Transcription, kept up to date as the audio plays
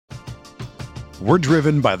We're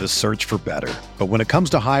driven by the search for better. But when it comes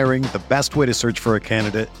to hiring, the best way to search for a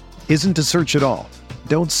candidate isn't to search at all.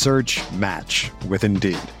 Don't search, match with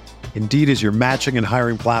Indeed. Indeed is your matching and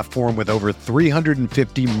hiring platform with over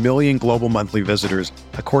 350 million global monthly visitors,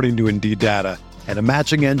 according to Indeed data, and a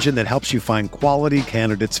matching engine that helps you find quality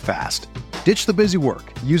candidates fast. Ditch the busy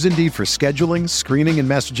work. Use Indeed for scheduling, screening, and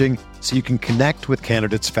messaging so you can connect with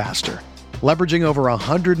candidates faster. Leveraging over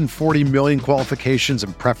 140 million qualifications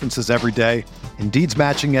and preferences every day, Indeed's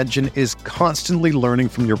matching engine is constantly learning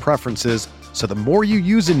from your preferences, so the more you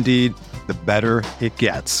use Indeed, the better it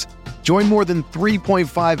gets. Join more than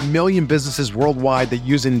 3.5 million businesses worldwide that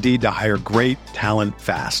use Indeed to hire great talent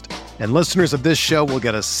fast. And listeners of this show will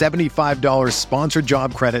get a $75 sponsored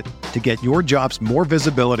job credit to get your jobs more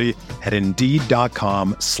visibility at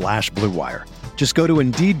Indeed.com/Blue Wire. Just go to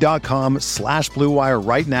Indeed.com/Blue Wire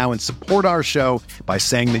right now and support our show by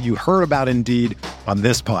saying that you heard about Indeed on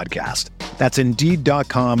this podcast. That's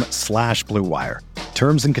Indeed.com/Blue Wire.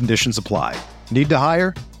 Terms and conditions apply. Need to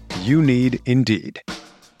hire? You need Indeed.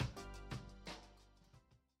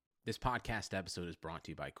 This podcast episode is brought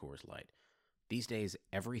to you by Coors Light. These days,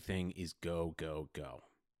 everything is go, go, go.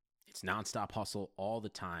 It's nonstop hustle all the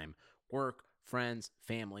time. Work, friends,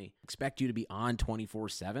 family, expect you to be on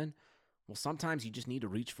 24/7. Well, sometimes you just need to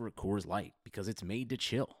reach for a Coors Light because it's made to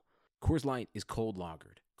chill. Coors Light is cold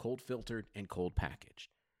lagered, cold filtered, and cold packaged.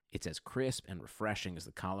 It's as crisp and refreshing as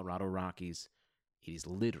the Colorado Rockies. It is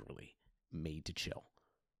literally made to chill.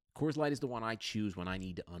 Coors Light is the one I choose when I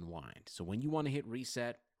need to unwind. So when you want to hit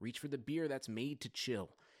reset, reach for the beer that's made to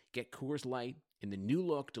chill. Get Coors Light in the new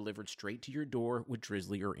look delivered straight to your door with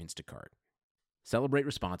Drizzly or Instacart. Celebrate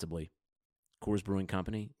responsibly. Coors Brewing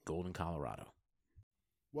Company, Golden, Colorado.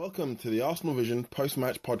 Welcome to the Arsenal Vision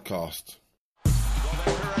post-match podcast. Perez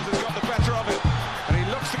has got the better of it, and he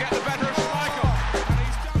looks to get the better of Michael, and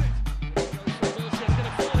he's done it. It's going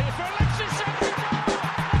to fall here for Alexis.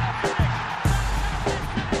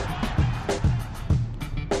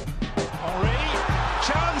 Henry,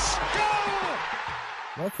 chance,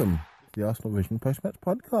 goal! Welcome to the Arsenal Vision post-match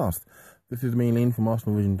podcast. This is me, Lean, from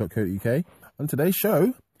arsenalvision.co.uk. On today's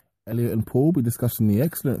show, Elliot and Paul will be discussing the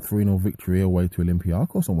excellent 3-0 victory away to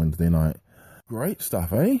Olympiacos on Wednesday night. Great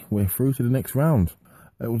stuff, eh? We're through to the next round.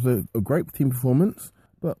 It was a great team performance,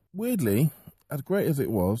 but weirdly, as great as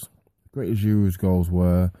it was, great as Giroud's goals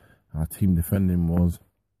were, our team defending was,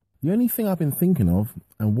 the only thing I've been thinking of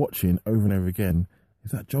and watching over and over again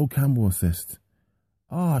is that Joel Campbell assist.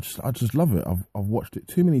 I just love it. I've watched it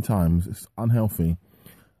too many times. It's unhealthy.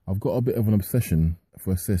 I've got a bit of an obsession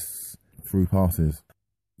for assists through passes.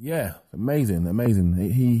 Yeah, amazing.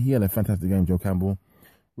 He had a fantastic game, Joel Campbell.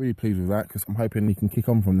 Really pleased with that because I'm hoping he can kick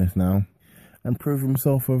on from this now and prove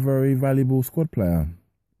himself a very valuable squad player.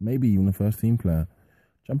 Maybe even a first team player.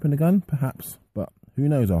 Jumping the gun? Perhaps, but who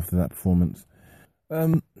knows after that performance.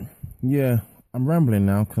 Yeah, I'm rambling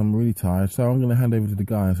now because I'm really tired, so I'm going to hand over to the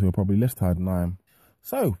guys who are probably less tired than I am.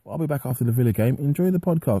 So, I'll be back after the Villa game. Enjoy the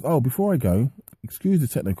podcast. Oh, before I go, excuse the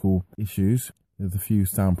technical issues. There's a few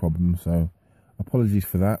sound problems, so apologies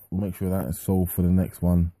for that. We'll make sure that is solved for the next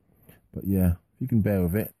one. But yeah, if you can bear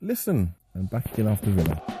with it, listen. And back again after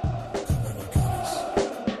Villa.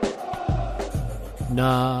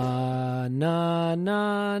 Na na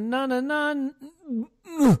na na na na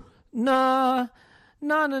na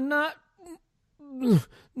na na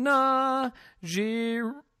na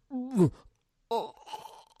Giroud.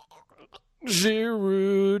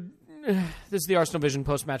 This is the Arsenal Vision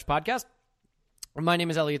post-match podcast. My name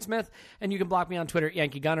is Elliot Smith, and you can block me on Twitter at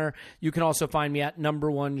Yankee Gunner. You can also find me at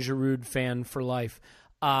 #1 Giroud fan for life.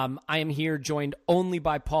 I am here joined only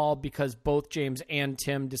by Paul because both James and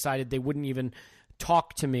Tim decided they wouldn't even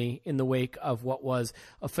talk to me in the wake of what was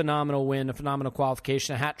a phenomenal win, a phenomenal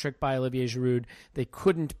qualification, a hat trick by Olivier Giroud. They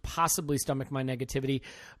couldn't possibly stomach my negativity,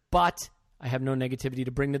 but I have no negativity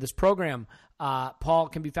to bring to this program. Paul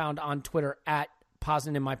can be found on Twitter at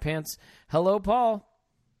Posin in My Pants. Hello, Paul.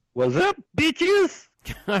 What's up, bitches?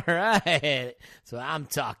 All right. That's what I'm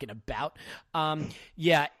talking about.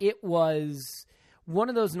 Yeah, it was one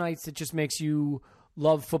of those nights that just makes you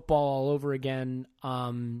love football all over again.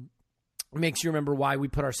 Makes you remember why we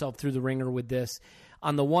put ourselves through the ringer with this.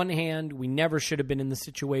 On the one hand, we never should have been in the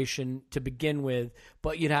situation to begin with,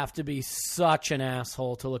 but you'd have to be such an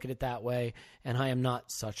asshole to look at it that way, and I am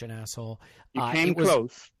not such an asshole. You came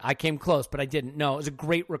close. I came close, but I didn't. No, it was a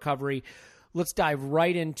great recovery. Let's dive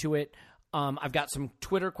right into it. I've got some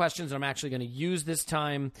Twitter questions that I'm actually going to use this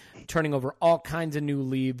time, turning over all kinds of new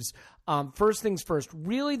leaves. First things first,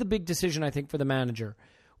 really the big decision, I think, for the manager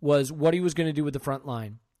was what he was going to do with the front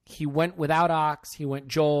line. He went without Ox. He went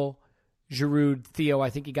Joel, Giroud, Theo. I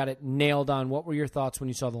think you got it nailed on. What were your thoughts when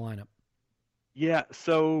you saw the lineup? Yeah,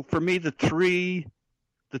 so for me, the three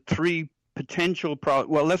potential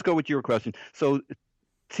well, let's go with your question. So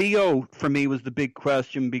Theo, for me, was the big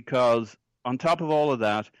question because on top of all of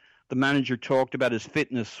that, the manager talked about his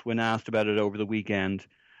fitness when asked about it over the weekend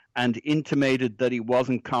and intimated that he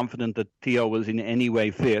wasn't confident that Theo was in any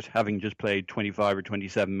way fit, having just played 25 or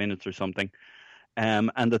 27 minutes or something, and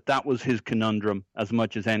that was his conundrum as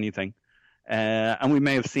much as anything. And we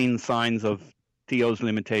may have seen signs of Theo's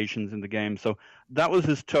limitations in the game. So that was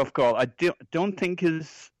his tough call. I don't think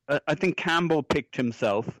I think Campbell picked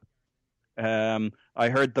himself. I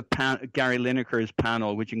heard Gary Lineker's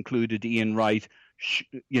panel, which included Ian Wright,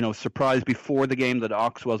 surprised before the game that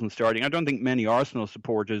Ox wasn't starting. I don't think many Arsenal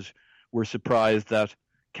supporters were surprised that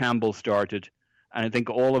Campbell started. And I think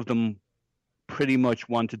all of them pretty much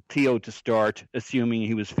wanted Theo to start, assuming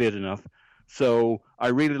he was fit enough. So I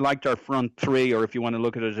really liked our front three, or if you want to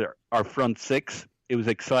look at it, our front six. It was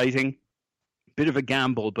exciting. Bit of a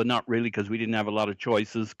gamble, but not really because we didn't have a lot of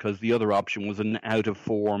choices because the other option was an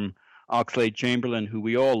out-of-form Oxlade-Chamberlain, who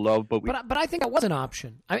we all love. But I think that was an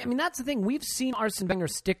option. I mean, that's the thing. We've seen Arsene Wenger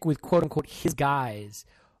stick with quote-unquote his guys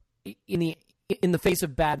in the face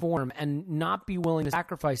of bad form and not be willing to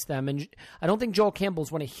sacrifice them. And I don't think Joel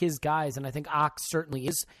Campbell's one of his guys, and I think Ox certainly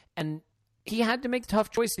is. And he had to make the tough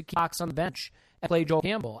choice to keep Ox on the bench and play Joel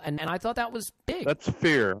Campbell. And I thought that was big. That's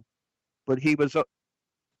fair. But he was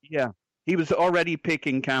already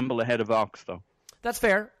picking Campbell ahead of Ox, though. That's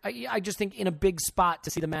fair. I just think in a big spot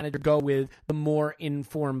to see the manager go with the more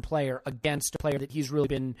informed player against a player that he's really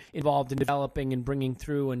been involved in developing and bringing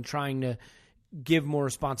through and trying to give more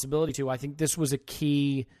responsibility to. I think this was a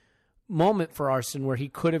key moment for Arsene where he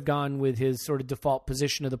could have gone with his sort of default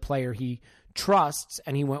position of the player he trusts,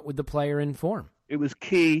 and he went with the player in form. It was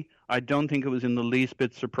key. I don't think it was in the least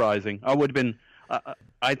bit surprising.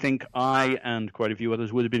 I think I and quite a few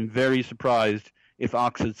others would have been very surprised if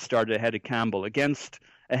Ox had started ahead of Campbell.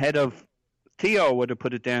 Ahead of Theo, would have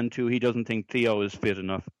put it down to he doesn't think Theo is fit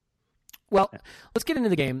enough. Well, let's get into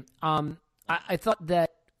the game. I thought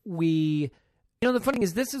that the funny thing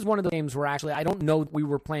is this is one of the games where actually I don't know that we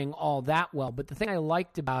were playing all that well, but the thing I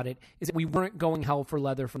liked about it is that we weren't going hell for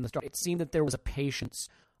leather from the start. It seemed that there was a patience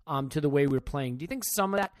to the way we were playing. Do you think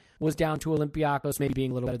some of that was down to Olympiacos maybe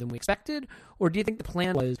being a little better than we expected? Or do you think the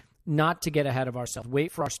plan was not to get ahead of ourselves,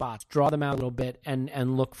 wait for our spots, draw them out a little bit,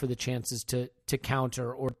 and look for the chances to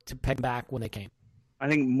counter or to peg back when they came? I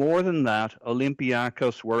think more than that,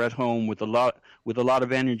 Olympiacos were at home with a lot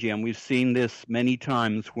of energy, and we've seen this many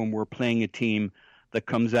times when we're playing a team that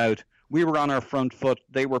comes out. We were on our front foot.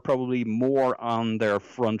 They were probably more on their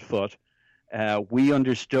front foot. We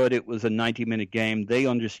understood it was a 90-minute game. They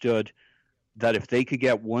understood that if they could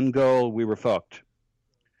get one goal, we were fucked.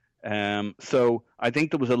 So I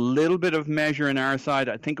think there was a little bit of measure in our side.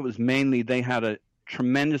 I think it was mainly they had a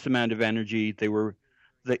tremendous amount of energy.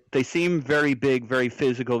 They seemed very big, very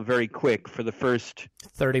physical, very quick for the first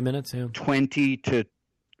 30 minutes, yeah. 20 to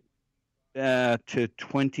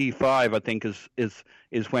 25, I think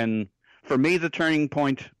is when, for me, the turning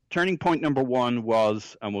point number one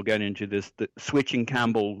was, and we'll get into this, the switching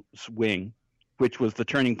Campbell's wing, which was the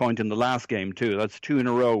turning point in the last game too. That's two in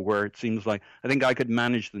a row where it seems like I think I could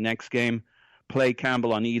manage the next game, play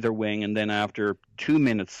Campbell on either wing, and then after 2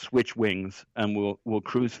 minutes switch wings and we'll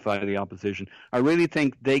crucify the opposition. I really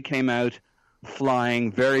think they came out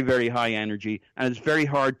flying, very, very high energy, and it's very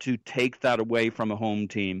hard to take that away from a home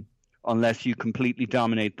team unless you completely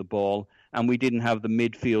dominate the ball. And we didn't have the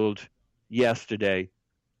midfield yesterday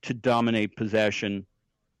to dominate possession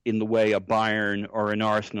in the way a Bayern or an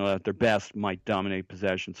Arsenal at their best might dominate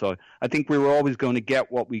possession. So I think we were always going to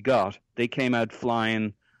get what we got. They came out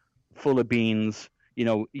flying, full of beans.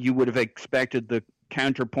 You would have expected the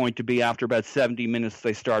counterpoint to be after about 70 minutes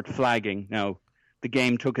they start flagging. Now, the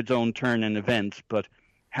game took its own turn in events, but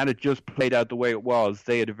had it just played out the way it was,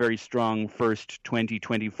 they had a very strong first 20,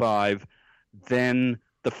 25, then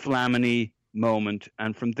the Flamini moment,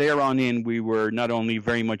 and from there on in, we were not only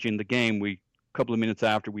very much in the game, a couple of minutes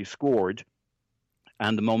after we scored,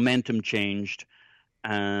 and the momentum changed,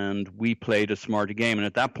 and we played a smarter game. And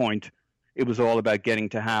at that point, it was all about getting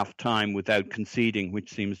to half-time without conceding,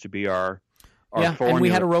 which seems to be our formula. And we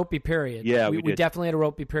had a ropey period. Yeah, we definitely had a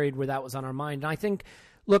ropey period where that was on our mind. And I think,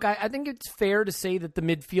 look, I think it's fair to say that the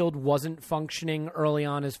midfield wasn't functioning early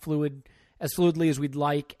on as fluidly as we'd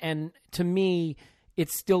like. And to me, it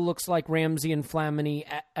still looks like Ramsey and Flamini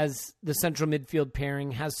as the central midfield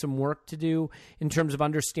pairing has some work to do in terms of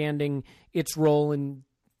understanding its role in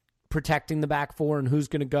protecting the back four and who's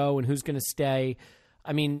going to go and who's going to stay.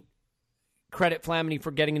 I mean, credit Flamini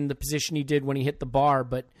for getting in the position he did when he hit the bar,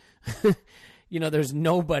 but there's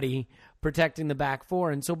nobody protecting the back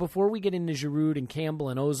four. And so before we get into Giroud and Campbell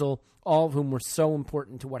and Ozil, all of whom were so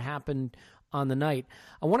important to what happened on the night,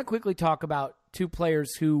 I want to quickly talk about two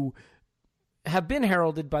players who have been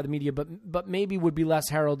heralded by the media, but maybe would be less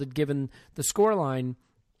heralded given the scoreline,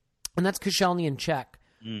 and that's Koscielny and Cech.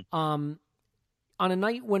 On a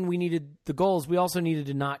night when we needed the goals, we also needed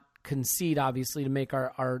to not concede, obviously, to make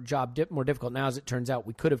our job more difficult. Now, as it turns out,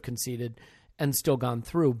 we could have conceded and still gone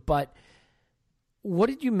through. But what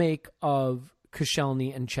did you make of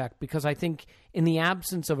Koscielny and Cech? Because I think in the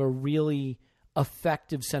absence of a really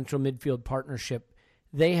effective central midfield partnership,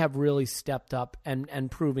 they have really stepped up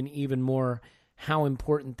and proven even more how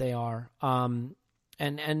important they are.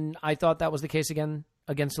 And I thought that was the case again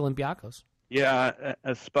against Olympiacos. Yeah,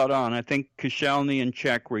 spot on. I think Koscielny and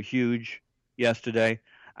Cech were huge yesterday.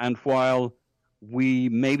 And while we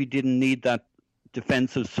maybe didn't need that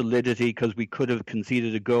defensive solidity because we could have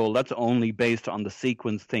conceded a goal, that's only based on the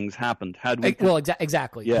sequence things happened.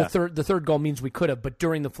 Exactly. Yeah. The third goal means we could have, but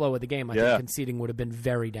during the flow of the game, I think conceding would have been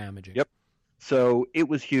very damaging. Yep. So it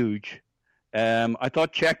was huge. I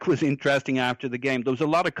thought Cech was interesting after the game. There was a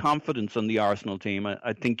lot of confidence on the Arsenal team.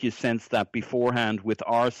 I think you sensed that beforehand with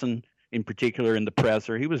Arsene in particular in the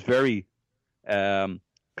presser. He was very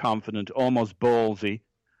confident, almost ballsy,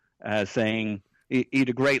 saying he had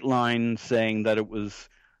a great line saying that it was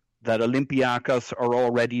that Olympiacos are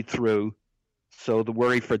already through. So the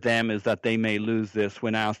worry for them is that they may lose this,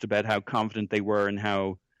 when asked about how confident they were and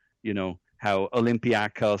how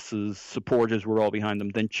Olympiacos' supporters were all behind them.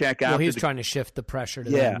 Then Cech after he's trying to shift the pressure to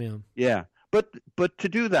them. Yeah. But to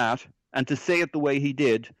do that and to say it the way he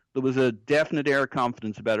did, there was a definite air of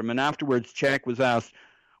confidence about him. And afterwards, Cech was asked,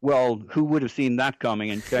 well, who would have seen that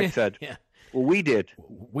coming? And Cech said, well, we did.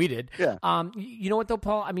 We did. Yeah. You know what, though,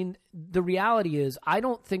 Paul? I mean, the reality is, I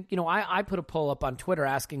don't think, I put a poll up on Twitter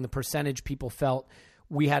asking the percentage people felt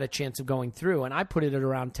we had a chance of going through, and I put it at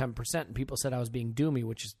around 10%, and people said I was being doomy,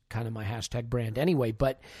 which is kind of my hashtag brand anyway.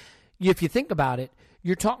 But if you think about it,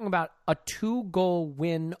 you're talking about a 2-goal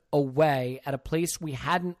win away at a place we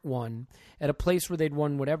hadn't won, at a place where they'd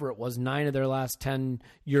won whatever it was, 9 of their last 10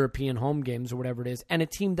 European home games or whatever it is, and a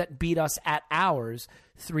team that beat us at ours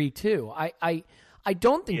 3-2. I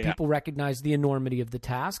don't think people recognize the enormity of the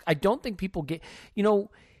task. I don't think people get,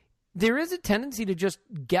 there is a tendency to just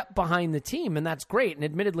get behind the team, and that's great. And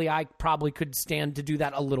admittedly, I probably could stand to do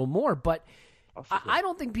that a little more, but I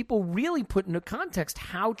don't think people really put into context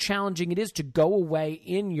how challenging it is to go away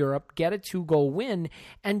in Europe, get a 2-goal win,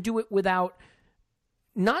 and do it without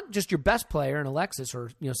not just your best player in Alexis or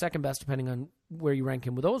second best, depending on where you rank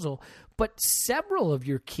him with Ozil, but several of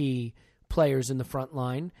your key players in the front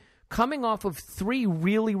line coming off of 3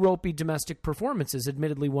 really ropey domestic performances.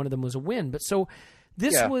 Admittedly, one of them was a win, but so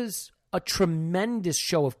this was a tremendous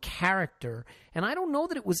show of character, and I don't know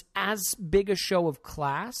that it was as big a show of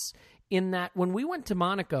class, in that when we went to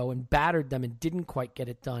Monaco and battered them and didn't quite get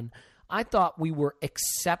it done, I thought we were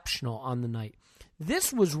exceptional on the night.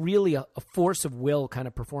 This was really a force of will kind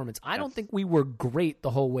of performance. I don't think we were great the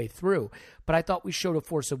whole way through, but I thought we showed a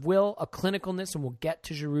force of will, a clinicalness, and we'll get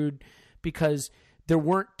to Giroud because there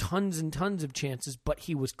weren't tons and tons of chances, but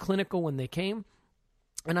he was clinical when they came.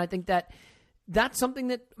 And I think that's something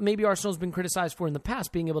that maybe Arsenal's been criticized for in the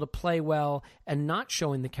past, being able to play well and not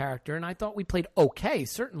showing the character. And I thought we played okay,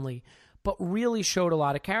 certainly, but really showed a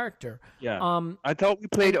lot of character. Yeah. I thought we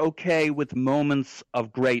played okay with moments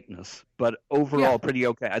of greatness, but overall pretty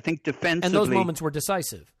okay. I think defensively... And those moments were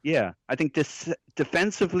decisive. Yeah. I think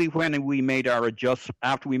defensively, when we made our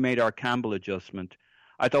after we made our Campbell adjustment,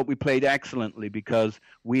 I thought we played excellently because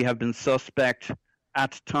we have been suspect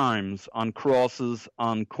at times on crosses,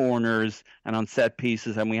 on corners, and on set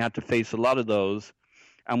pieces, and we had to face a lot of those,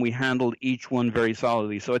 and we handled each one very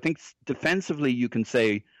solidly. So I think defensively you can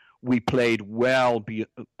say we played well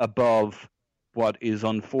above what is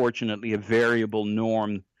unfortunately a variable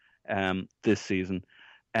norm this season.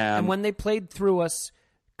 And when they played through us,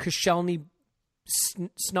 Koscielny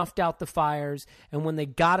snuffed out the fires, and when they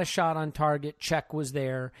got a shot on target, Cech was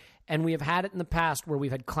there. And we have had it in the past where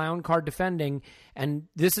we've had clown card defending, and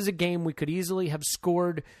this is a game we could easily have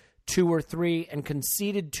scored 2 or 3 and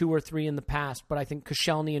conceded 2 or 3 in the past, but I think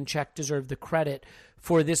Koscielny and Cech deserve the credit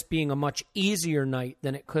for this being a much easier night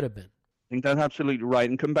than it could have been. I think that's absolutely right.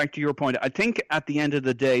 And come back to your point, I think at the end of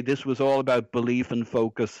the day, this was all about belief and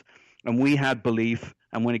focus, and we had belief,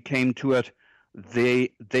 and when it came to it, they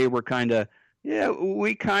were kind of,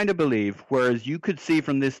 we kind of believe, whereas you could see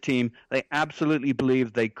from this team, they absolutely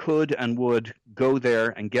believed they could and would go there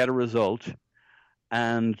and get a result.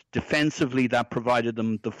 and defensively that provided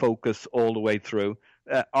them the focus all the way through.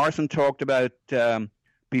 Arsene talked about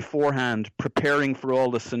beforehand preparing for all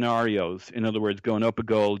the scenarios. In other words, going up a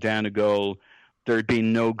goal, down a goal, there had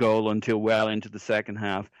been no goal until well into the second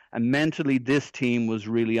half. And mentally, this team was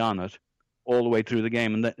really on it all the way through the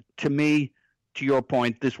game. And to me, to your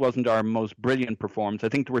point, this wasn't our most brilliant performance. I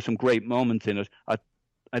think there were some great moments in it.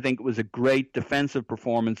 I think it was a great defensive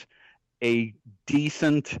performance, a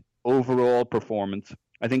decent overall performance.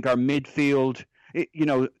 I think our midfield,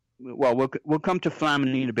 we'll come to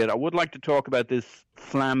Flamini in a bit. I would like to talk about this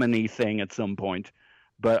Flamini thing at some point.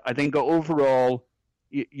 But I think overall,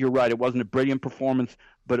 you're right, it wasn't a brilliant performance,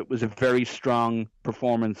 but it was a very strong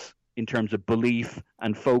performance in terms of belief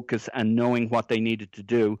and focus and knowing what they needed to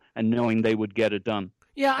do and knowing they would get it done.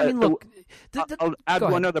 Yeah, I mean, look. I'll add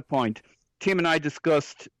one other point. Tim and I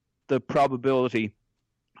discussed the probability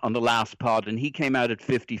on the last pod, and he came out at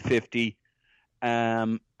 50-50,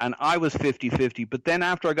 and I was 50-50. But then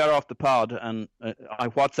after I got off the pod, and I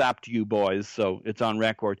WhatsApped you boys, so it's on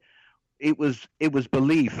record, it was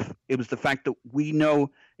belief. It was the fact that we know,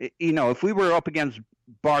 if we were up against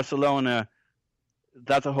Barcelona,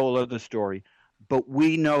 that's a whole other story. But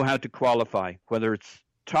we know how to qualify, whether it's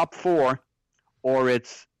top four or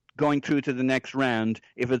it's going through to the next round.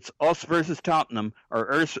 If it's us versus Tottenham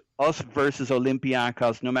or us versus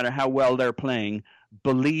Olympiacos, no matter how well they're playing,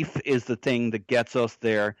 belief is the thing that gets us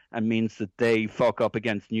there and means that they fuck up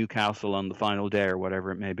against Newcastle on the final day or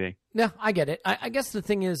whatever it may be. Yeah, I get it. I guess the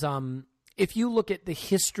thing is, if you look at the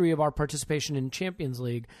history of our participation in Champions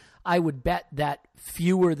League, I would bet that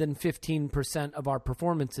fewer than 15% of our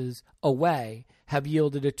performances away have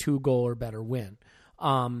yielded a 2-goal or better win.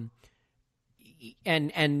 And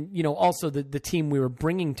also the team we were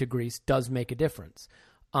bringing to Greece does make a difference.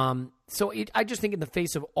 I just think in the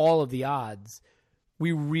face of all of the odds,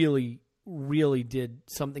 we really, really did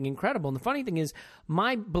something incredible. And the funny thing is,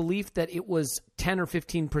 my belief that it was 10 or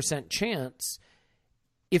 15% chance,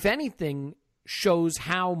 if anything, shows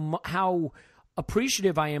how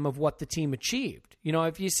appreciative I am of what the team achieved.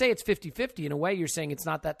 If you say it's 50-50, in a way, you're saying it's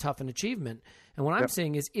not that tough an achievement. And what I'm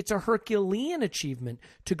saying is it's a Herculean achievement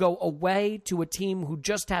to go away to a team who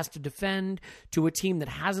just has to defend, to a team that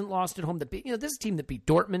hasn't lost at home. This is a team that beat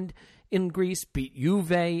Dortmund in Greece, beat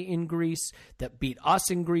Juve in Greece, that beat us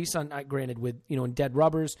in Greece, granted with in dead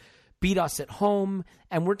rubbers, beat us at home,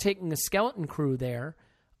 and we're taking a skeleton crew there.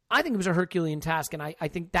 I think it was a Herculean task, and I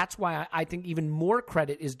think that's why I think even more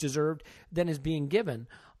credit is deserved than is being given.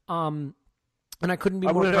 And I couldn't be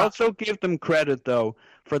more. I would also give them credit, though,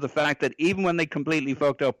 for the fact that even when they completely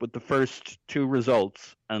fucked up with the first two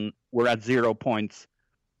results and were at 0 points,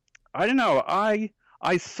 I don't know.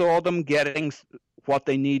 I saw them getting what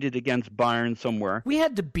they needed against Bayern somewhere. We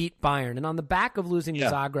had to beat Bayern, and on the back of losing to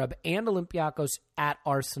Zagreb and Olympiacos at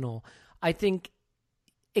Arsenal, I think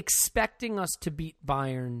expecting us to beat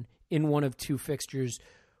Bayern in one of two fixtures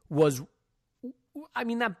was,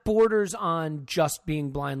 that borders on just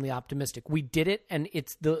being blindly optimistic. We did it, and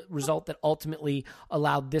it's the result that ultimately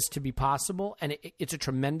allowed this to be possible, and it's a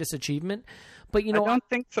tremendous achievement. But I don't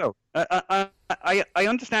think so. I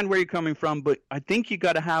understand where you're coming from, but I think you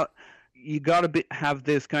got to have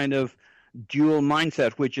this kind of dual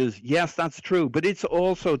mindset, which is, yes, that's true, but it's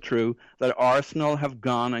also true that Arsenal have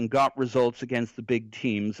gone and got results against the big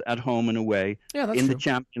teams at home and away in the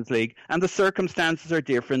Champions League, and the circumstances are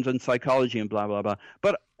different and psychology and blah, blah, blah.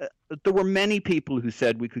 But there were many people who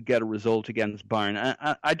said we could get a result against Bayern.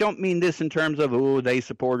 I don't mean this in terms of, they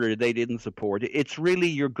supported or they didn't support it. It's really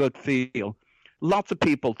your gut feel. Lots of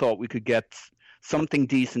people thought we could get something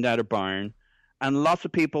decent out of Bayern, and lots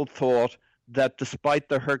of people thought that despite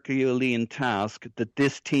the Herculean task, that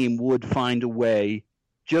this team would find a way.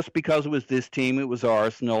 Just because it was this team, it was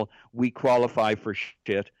Arsenal, we qualify for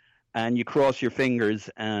shit, and you cross your fingers.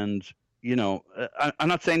 And I'm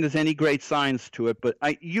not saying there's any great science to it, but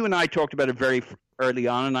you and I talked about it very early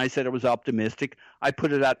on, and I said I was optimistic. I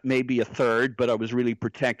put it at maybe a third, but I was really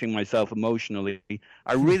protecting myself emotionally.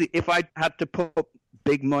 If I had to put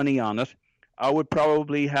big money on it, I would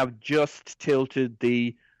probably have just tilted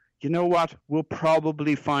the, you know what, we'll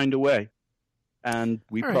probably find a way. And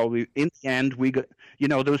we probably, in the end, we got,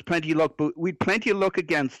 there was plenty of luck, but we had plenty of luck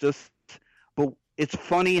against us. But it's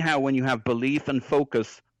funny how when you have belief and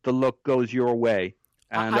focus, the luck goes your way.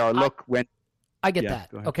 And our luck went. I get that.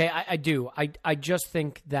 Okay, I do. I just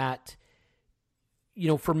think that,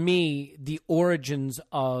 for me, the origins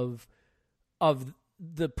of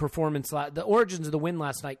the performance, the origins of the win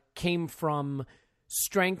last night came from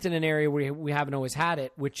strength in an area where we haven't always had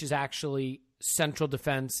it, which is actually central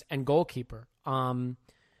defense and goalkeeper.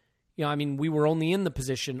 You know, I mean, we were only in the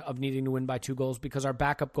position of needing to win by 2 goals because our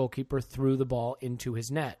backup goalkeeper threw the ball into his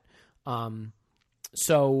net.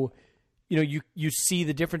 So, you know, you see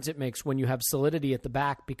the difference it makes when you have solidity at the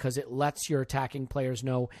back, because it lets your attacking players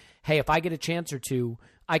know, hey, if I get a chance or two,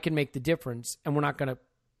 I can make the difference, and we're not going to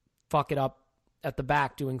fuck it up at the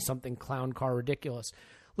back doing something clown car ridiculous.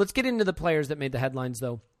 Let's get into the players that made the headlines,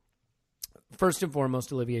 though. First and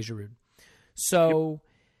foremost, Olivier Giroud. So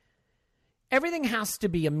everything has to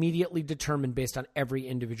be immediately determined based on every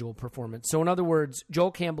individual performance. So in other words,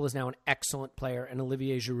 Joel Campbell is now an excellent player, and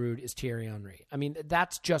Olivier Giroud is Thierry Henry. I mean,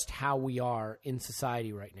 that's just how we are in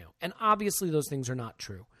society right now. And obviously those things are not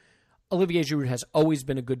true. Olivier Giroud has always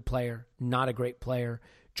been a good player, not a great player.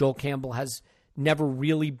 Joel Campbell has never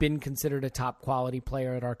really been considered a top quality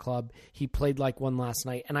player at our club. He played like one last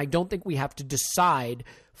night. And I don't think we have to decide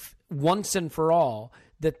once and for all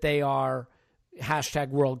that they are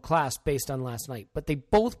 #world class based on last night. But they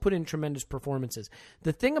both put in tremendous performances.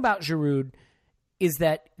 The thing about Giroud is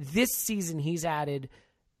that this season he's added,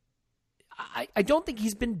 I don't think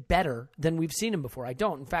he's been better than we've seen him before. I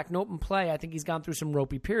don't. In fact, in open play, I think he's gone through some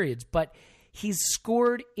ropey periods. But he's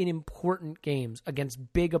scored in important games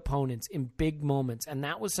against big opponents in big moments, and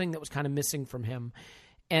that was something that was kind of missing from him.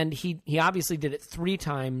 And he obviously did it 3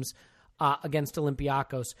 times against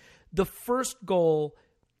Olympiacos. The first goal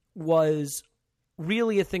was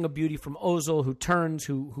really a thing of beauty from Ozil, who turns,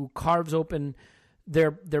 who carves open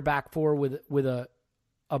their back four with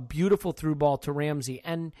a beautiful through ball to Ramsey.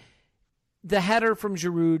 And the header from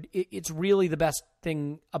Giroud, it's really the best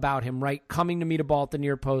thing about him, right? Coming to meet a ball at the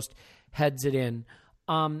near post, heads it in.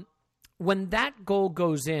 When that goal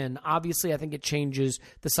goes in, obviously I think it changes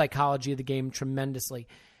the psychology of the game tremendously.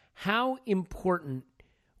 How important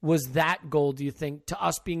was that goal, do you think, to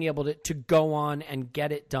us being able to go on and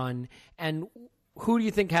get it done? And who do you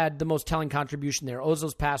think had the most telling contribution there?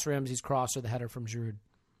 Ozil's pass, Ramsey's cross, or the header from Giroud?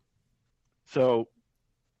 So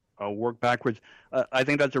I'll work backwards. I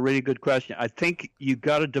think that's a really good question. I think you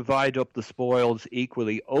got to divide up the spoils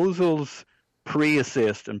equally. Ozil's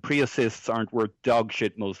pre-assist, and pre-assists aren't worth dog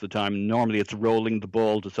shit most of the time. Normally it's rolling the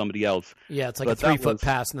ball to somebody else. Yeah, it's like a 3-foot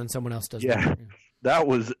pass and then someone else does it. That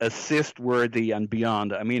was assist-worthy and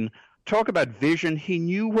beyond. I mean, talk about vision. He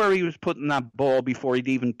knew where he was putting that ball before he'd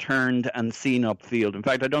even turned and seen upfield. In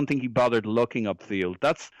fact, I don't think he bothered looking upfield.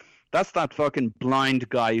 That's that fucking blind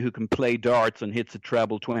guy who can play darts and hits a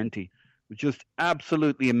treble 20. Just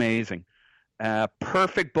absolutely amazing.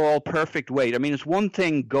 Perfect ball, perfect weight. I mean, it's one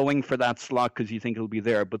thing going for that slot because you think it'll be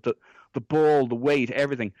there, but the ball, the weight,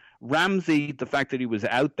 everything. Ramsey, the fact that he was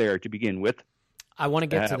out there to begin with. I want to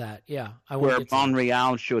get to that. Yeah, where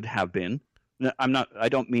Monreal should have been. I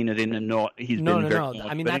don't mean it in a no. He's been very. No.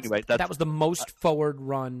 I mean, that was the most forward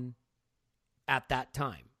run at that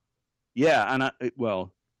time. Yeah, and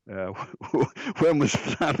when was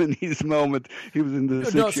Flamini's moment? He was in the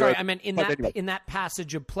 6 No, sorry, I meant in that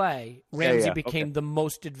passage of play, Ramsey became the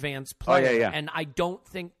most advanced player, and I don't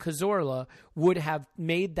think Cazorla would have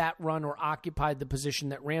made that run or occupied the position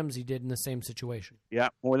that Ramsey did in the same situation. Yeah,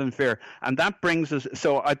 more than fair. And that brings us.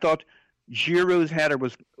 So I thought Giroud's header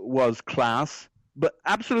was class, but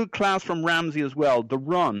absolute class from Ramsey as well. The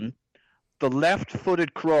run, the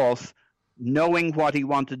left-footed cross, knowing what he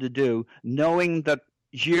wanted to do, knowing that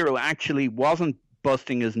Giroud actually wasn't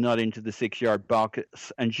busting his nut into the 6-yard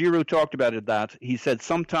box. And Giroud talked about it that. He said,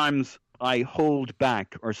 sometimes I hold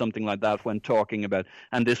back or something like that when talking about,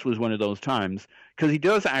 and this was one of those times, because he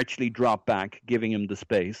does actually drop back, giving him the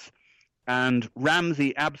space. And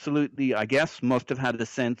Ramsey absolutely, I guess, must have had a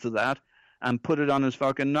sense of that and put it on his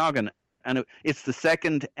fucking noggin. And it's the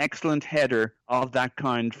second excellent header of that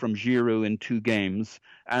kind from Giroud in 2 games.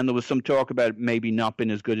 And there was some talk about maybe not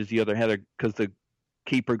being as good as the other header because the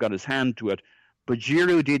keeper got his hand to it. But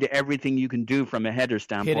Giroud did everything you can do from a header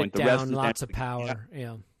standpoint. Hit it down, lots of power.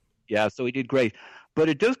 Yeah, so he did great. But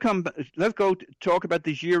it does come. Let's go talk about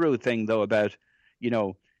the Giroud thing, though, about,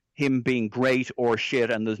 him being great or shit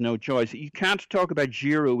and there's no choice. You can't talk about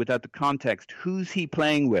Giroud without the context. Who's he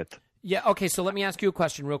playing with? Yeah, okay, so let me ask you a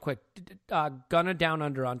question real quick. Gunna Down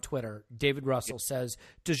Under on Twitter, David Russell says,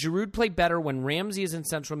 does Giroud play better when Ramsey is in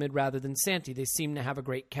central mid rather than Santi? They seem to have a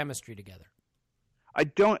great chemistry together. I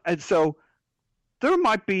don't, and so there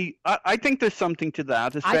might be, I think there's something to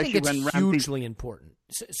that, especially I think it's when hugely important.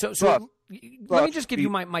 So let me just give you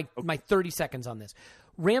my 30 seconds on this.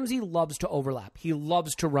 Ramsey loves to overlap. He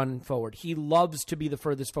loves to run forward. He loves to be the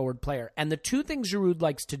furthest forward player. And the two things Giroud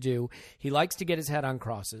likes to do, he likes to get his head on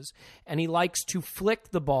crosses, and he likes to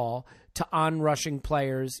flick the ball to on-rushing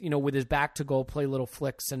players, with his back to goal, play little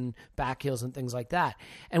flicks and back heels and things like that.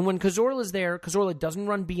 And when Cazorla's there, Cazorla doesn't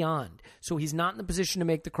run beyond. So he's not in the position to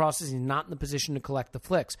make the crosses. He's not in the position to collect the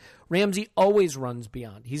flicks. Ramsey always runs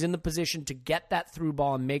beyond. He's in the position to get that through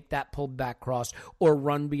ball and make that pulled back cross or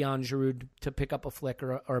run beyond Giroud to pick up a flick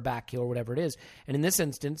or a back heel or whatever it is. And in this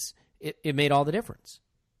instance, it made all the difference.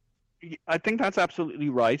 I think that's absolutely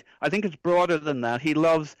right. I think it's broader than that. He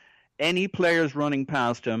loves any players running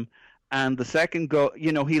past him. And the second goal,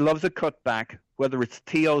 he loves a cutback, whether it's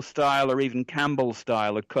Theo style or even Campbell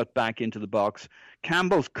style, a cutback into the box.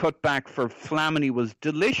 Campbell's cutback for Flamini was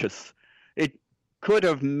delicious. It should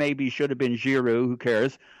have been Giroud, who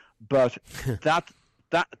cares? But that's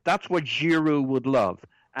what Giroud would love.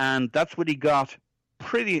 And that's what he got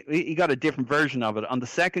he got a different version of it. On the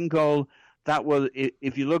second goal, that was,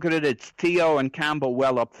 if you look at it, it's Theo and Campbell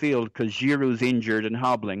well upfield because Giroud's injured and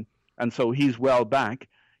hobbling. And so he's well back.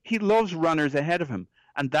 He loves runners ahead of him.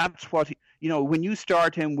 And that's what, when you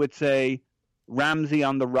start him with, say, Ramsey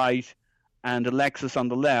on the right and Alexis on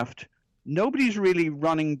the left, nobody's really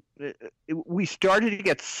running. We started to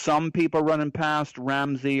get some people running past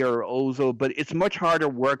Ramsey or Ozil, but it's much harder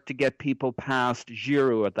work to get people past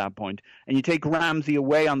Giroud at that point. And you take Ramsey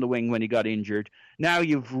away on the wing when he got injured. Now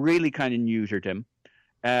you've really kind of neutered him.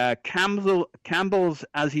 Campbell's,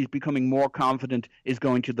 as he's becoming more confident, is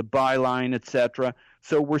going to the byline, etc.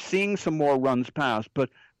 So we're seeing some more runs past. But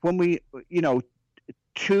when we,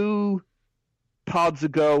 2 pods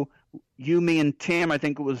ago, you, me, and Tim, I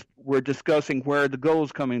think it was, were discussing where the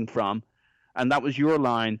goal's coming from, and that was your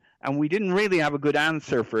line. And we didn't really have a good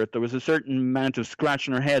answer for it. There was a certain amount of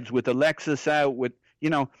scratching our heads with Alexis out,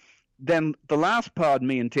 Then the last pod,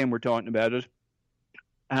 me and Tim were talking about it.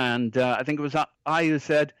 And I think it was I who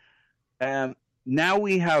said, now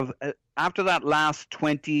we have, after that last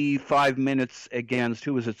 25 minutes against,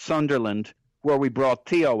 who was it, Sunderland, where we brought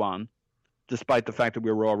Theo on, despite the fact that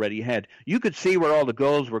we were already ahead, you could see where all the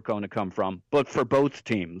goals were going to come from, but for both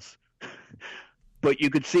teams. But you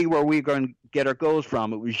could see where we were going to get our goals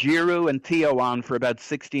from. It was Giroud and Theo on for about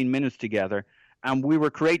 16 minutes together, and we were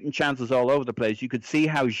creating chances all over the place. You could see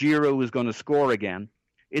how Giroud was going to score again.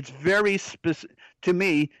 It's very specific. To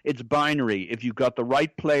me, it's binary. If you've got the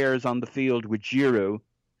right players on the field with Giroud,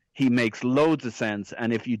 he makes loads of sense.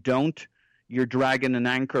 And if you don't, you're dragging an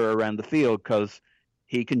anchor around the field because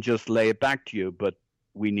he can just lay it back to you. But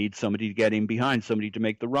we need somebody to get in behind, somebody to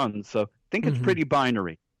make the run. So I think it's pretty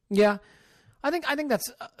binary. Yeah, I think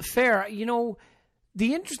that's fair.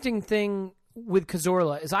 The interesting thing with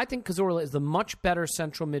Cazorla is I think Cazorla is the much better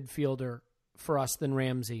central midfielder for us than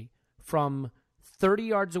Ramsey from 30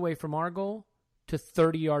 yards away from our goal to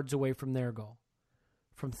 30 yards away from their goal.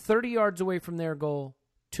 From 30 yards away from their goal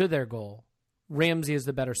to their goal, Ramsey is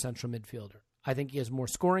the better central midfielder. I think he has more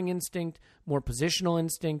scoring instinct, more positional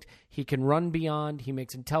instinct. He can run beyond. He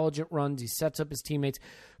makes intelligent runs. He sets up his teammates.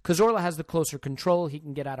 Cazorla has the closer control. He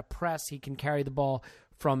can get out of press. He can carry the ball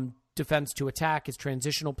from defense to attack. His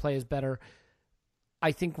transitional play is better.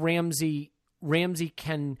 I think Ramsey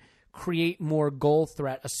can create more goal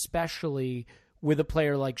threat, especially with a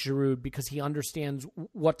player like Giroud, because he understands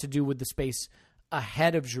what to do with the space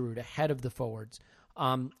ahead of Giroud, ahead of the forwards.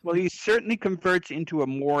 Well, he certainly converts into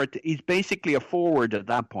he's basically a forward at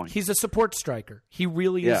that point. He's a support striker. He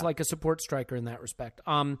really is like a support striker in that respect.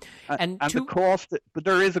 The cost, but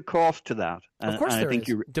there is a cost to that. Of course there is.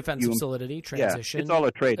 Defensive solidity, transition, it's all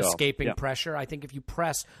a trade-off. Escaping pressure. I think if you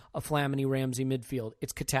press a Flamini-Ramsey midfield,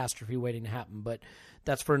 it's catastrophe waiting to happen, but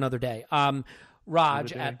that's for another day.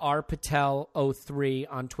 Raj at rpatel03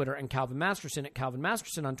 on Twitter and Calvin Masterson at Calvin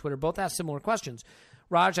Masterson on Twitter both ask similar questions.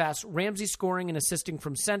 Raj asks, Ramsey scoring and assisting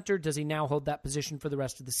from center. Does he now hold that position for the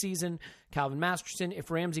rest of the season? Calvin Masterson, if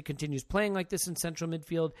Ramsey continues playing like this in central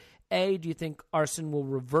midfield, A, do you think Arsene will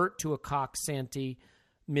revert to a Cox-Santi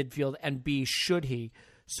midfield? And B, should he?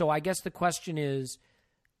 So I guess the question is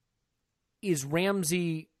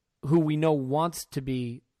Ramsey, who we know wants to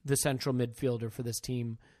be the central midfielder for this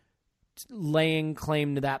team, laying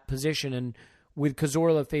claim to that position? And with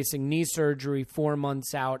Cazorla facing knee surgery 4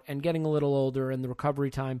 months out and getting a little older and the recovery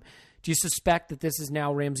time, do you suspect that this is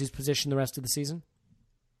now Ramsey's position the rest of the season?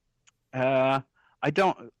 I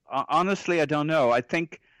don't. Honestly, I don't know. I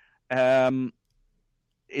think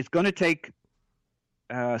it's going to take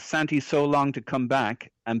Santi so long to come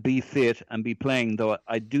back and be fit and be playing, though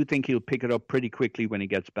I do think he'll pick it up pretty quickly when he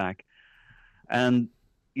gets back. And,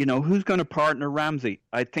 who's going to partner Ramsey?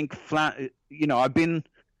 I think, I've been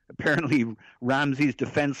apparently Ramsey's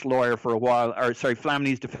defense lawyer for a while,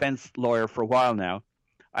 Flamini's defense lawyer for a while now.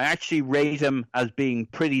 I actually rate him as being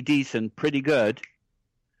pretty decent, pretty good.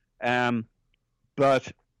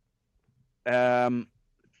 But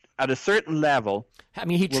at a certain level, I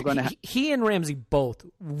mean, he and Ramsey both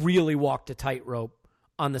really walked a tightrope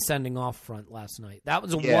on the sending off front last night. That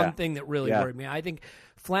was one thing that really worried me. I think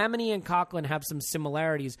Flamini and Coughlin have some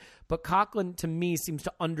similarities, but Coughlin, to me, seems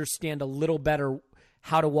to understand a little better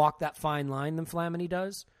how to walk that fine line than Flamini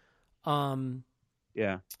does. We're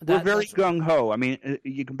very gung-ho. I mean,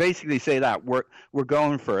 you can basically say that. We're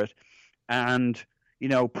going for it. And,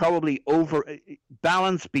 probably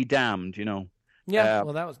balance be damned, Yeah,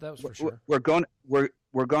 well, that was for sure.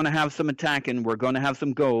 We're going to have some attacking. We're going to have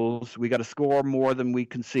some goals. We got to score more than we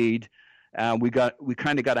concede. We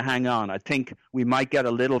kind of got to hang on. I think we might get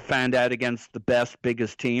a little found out against the best,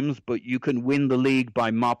 biggest teams, but you can win the league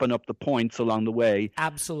by mopping up the points along the way.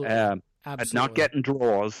 Absolutely. Absolutely. Not getting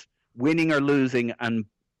draws, winning or losing, and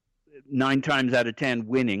 9 times out of 10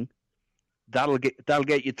 winning. That'll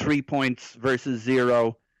get you 3 points versus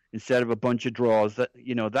 0 instead of a bunch of draws.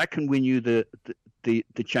 That can win you the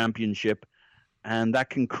championship, and that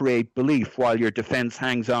can create belief while your defense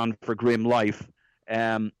hangs on for grim life.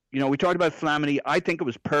 We talked about Flamini. I think it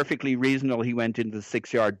was perfectly reasonable he went into the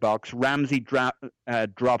 6-yard box. Ramsey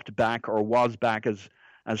dropped back, or was back as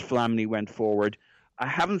Flamini went forward. I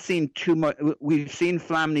haven't seen too much. We've seen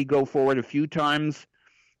Flamini go forward a few times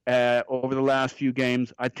over the last few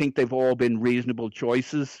games. I think they've all been reasonable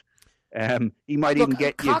choices. He might even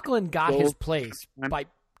get Coughlin got his place by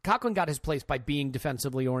Coughlin got his place by being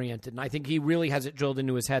defensively oriented, and I think he really has it drilled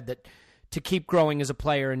into his head that to keep growing as a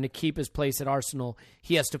player and to keep his place at Arsenal,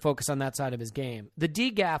 he has to focus on that side of his game. The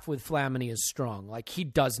D-gaff with Flamini is strong. Like, he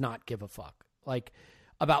does not give a fuck. Like,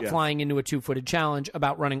 about flying into a 2-footed challenge,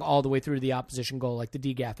 about running all the way through to the opposition goal. Like, the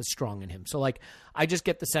D-gaff is strong in him. So, like, I just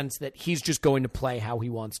get the sense that he's just going to play how he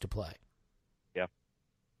wants to play. Yeah.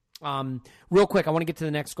 Real quick, I want to get to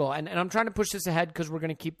the next goal. And I'm trying to push this ahead because we're going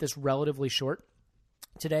to keep this relatively short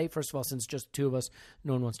today. First of all, since just 2 of us,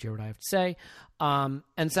 no one wants to hear what I have to say.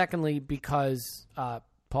 And secondly, because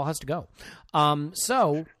Paul has to go.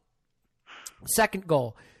 So, second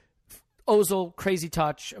goal. Ozil, crazy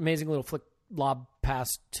touch, amazing little flick lob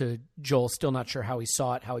pass to Joel. Still not sure how he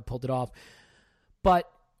saw it, how he pulled it off.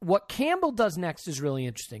 But what Campbell does next is really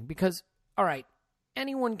interesting because, all right,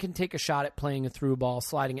 anyone can take a shot at playing a through ball,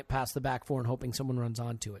 sliding it past the back four and hoping someone runs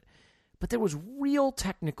onto it. But there was real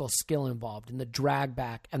technical skill involved in the drag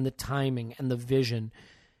back and the timing and the vision.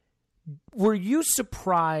 Were you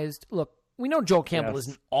surprised? Look, we know Joel Campbell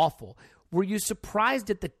isn't awful. Were you surprised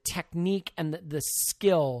at the technique and the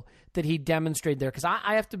skill that he demonstrated there? Because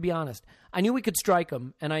I have to be honest. I knew we could strike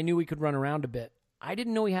him, and I knew we could run around a bit. I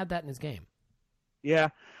didn't know he had that in his game. Yeah.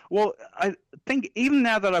 Well, I think even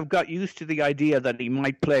now that I've got used to the idea that he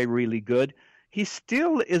might play really good, he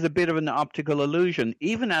still is a bit of an optical illusion.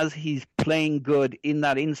 Even as he's playing good in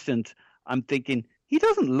that instant, I'm thinking, he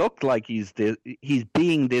doesn't look like he's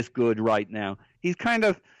being this good right now. He's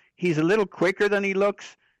a little quicker than he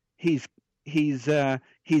looks. He's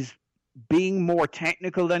being more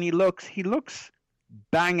technical than he looks. He looks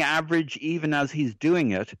bang average even as he's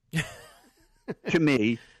doing it to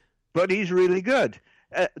me, but he's really good.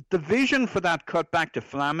 The vision for that cut back to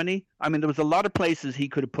Flamini, I mean, there was a lot of places he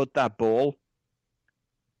could have put that ball.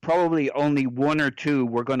 Probably only 1 or 2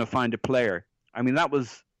 were going to find a player. I mean, that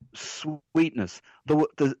was sweetness.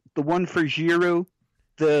 The one for Giroud,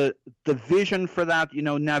 the vision for that,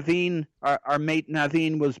 Naveen, our mate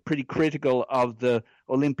Naveen was pretty critical of the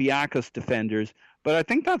Olympiacos defenders, but I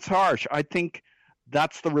think that's harsh. I think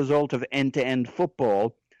that's the result of end-to-end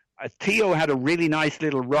football. Theo had a really nice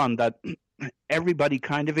little run that everybody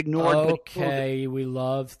kind of ignored. Okay, we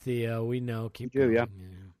love Theo. We know. Keep going. Yeah.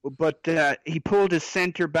 But he pulled his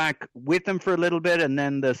centre back with him for a little bit, and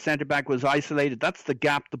then the centre back was isolated. That's the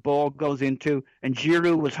gap the ball goes into. And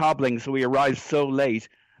Giroud was hobbling, so he arrived so late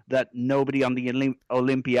that nobody on the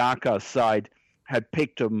Olympiacos side had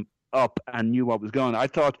picked him up and knew what was going on. I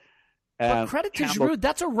thought. But credit to Giroud,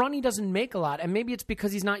 that's a run he doesn't make a lot. And maybe it's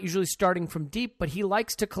because he's not usually starting from deep, but he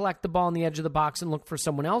likes to collect the ball on the edge of the box and look for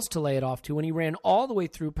someone else to lay it off to. And he ran all the way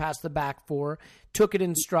through past the back four, took it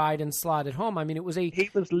in stride, and slotted home. I mean, it was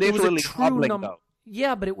he was literally hobbling, though.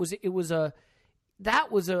 Yeah, but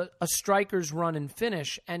that was a striker's run and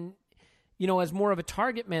finish. And, as more of a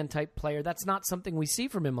target man type player, that's not something we see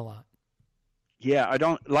from him a lot. Yeah, I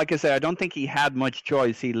don't think he had much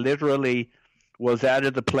choice. He literally was out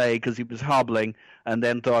of the play because he was hobbling, and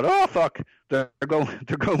then thought, "Oh fuck, they're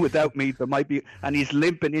going without me. There might be," and he's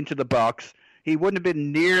limping into the box. He wouldn't have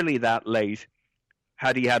been nearly that late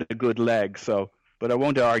had he had a good leg. So, but I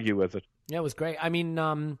won't argue with it. Yeah, it was great. I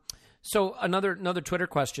mean, so another Twitter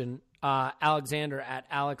question. Alexander at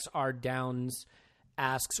Alex R. Downs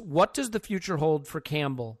asks, what does the future hold for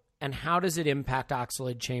Campbell, and how does it impact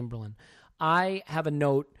Oxlade-Chamberlain? I have a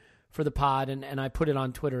note for the pod, and I put it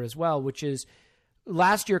on Twitter as well, which is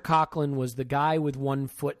last year Coughlin was the guy with one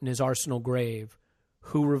foot in his Arsenal grave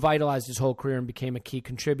who revitalized his whole career and became a key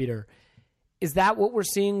contributor. Is that what we're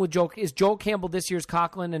seeing with Joel? Is Joel Campbell this year's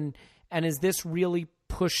Coughlin, and is this really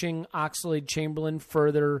pushing Oxlade-Chamberlain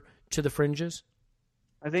further to the fringes?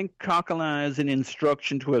 I think Coughlin is an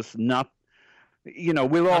instruction to us not,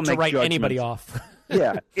 we'll all not to make write judgments. Anybody off.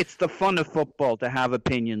 Yeah, it's the fun of football to have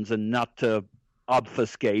opinions and not to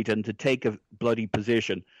obfuscate and to take a bloody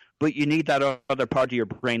position. But you need that other part of your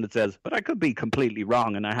brain that says, but I could be completely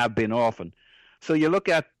wrong, and I have been often. So you look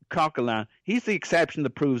at Coughlin, he's the exception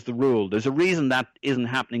that proves the rule. There's a reason that isn't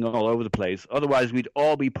happening all over the place. Otherwise, we'd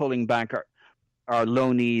all be pulling back our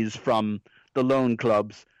loanees from the loan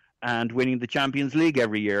clubs and winning the Champions League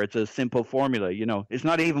every year. It's a simple formula. It's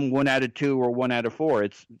not even 1 out of 2 or 1 out of 4.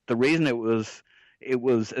 It's the reason it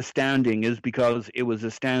was astounding is because it was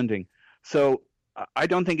astounding. So I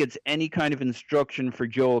don't think it's any kind of instruction for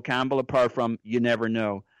Joel Campbell apart from you never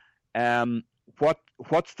know.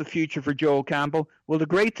 What's the future for Joel Campbell? Well, the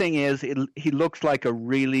great thing is he looks like a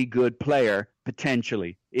really good player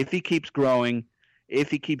potentially. If he keeps growing,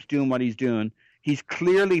 if he keeps doing what he's doing, he's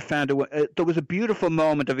clearly found a way. There was a beautiful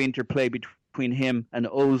moment of interplay between him and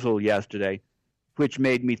Ozil yesterday, which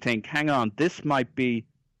made me think, hang on, this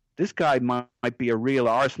guy might be a real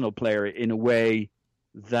Arsenal player in a way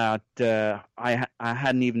that I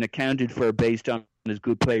hadn't even accounted for based on his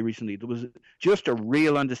good play recently. There was just a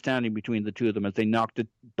real understanding between the two of them as they knocked it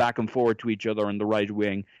back and forward to each other on the right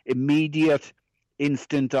wing. Immediate,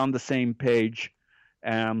 instant, on the same page.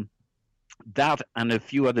 That and a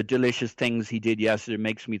few other delicious things he did yesterday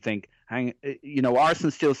makes me think,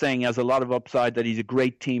 Arsenal's still saying he has a lot of upside, that he's a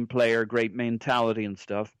great team player, great mentality and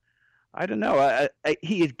stuff. I don't know.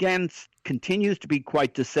 He again continues to be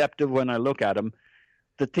quite deceptive when I look at him.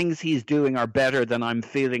 The things he's doing are better than I'm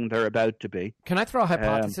feeling they're about to be. Can I throw a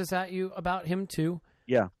hypothesis at you about him too?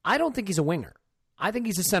 Yeah. I don't think he's a winger. I think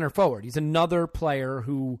he's a center forward. He's another player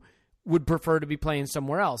who would prefer to be playing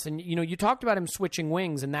somewhere else. And, you talked about him switching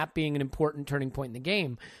wings and that being an important turning point in the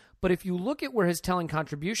game. But if you look at where his telling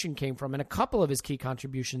contribution came from, and a couple of his key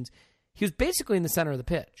contributions, he was basically in the center of the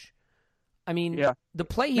pitch. I mean, the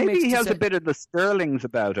play he makes... Maybe he has a bit of the Sterlings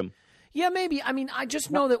about him. Yeah, maybe. I mean, I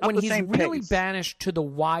just know that when he's really banished to the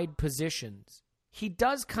wide positions, he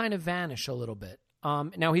does kind of vanish a little bit.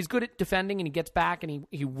 Now, he's good at defending, and he gets back, and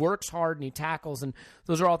he works hard, and he tackles, and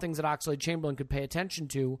those are all things that Oxlade-Chamberlain could pay attention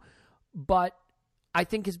to. But I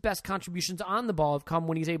think his best contributions on the ball have come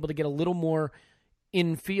when he's able to get a little more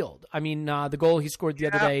in-field. I mean, the goal he scored the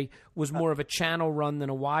other day was more of a channel run than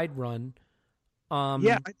a wide run.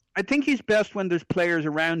 I think he's best when there's players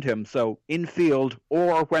around him, so infield,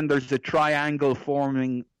 or when there's a triangle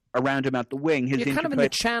forming around him at the wing. His kind of in the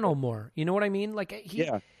channel more. You know what I mean? Like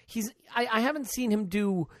he's. I haven't seen him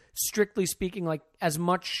do, strictly speaking, like as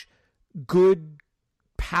much good,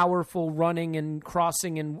 powerful running and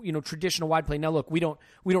crossing and traditional wide play. Now, look, we don't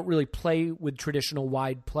really play with traditional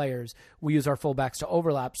wide players. We use our fullbacks to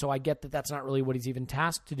overlap, so I get that that's not really what he's even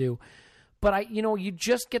tasked to do. But you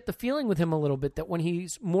just get the feeling with him a little bit that when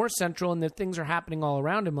he's more central and that things are happening all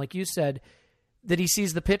around him, like you said, that he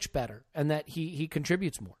sees the pitch better and that he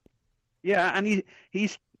contributes more. Yeah, and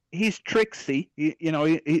he's tricksy.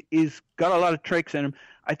 He's got a lot of tricks in him.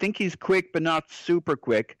 I think he's quick, but not super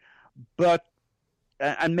quick. But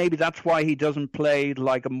and maybe that's why he doesn't play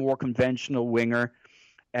like a more conventional winger.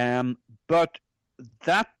 But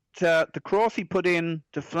that the cross he put in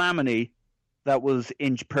to Flamini, that was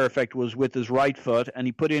inch perfect, was with his right foot, and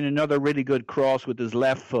he put in another really good cross with his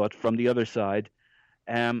left foot from the other side.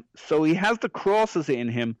 So he has the crosses in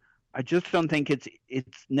him. I just don't think it's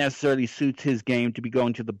necessarily suits his game to be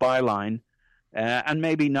going to the byline, and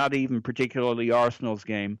maybe not even particularly Arsenal's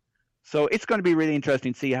game. So it's going to be really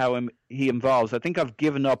interesting to see how he evolves. I think I've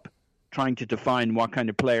given up trying to define what kind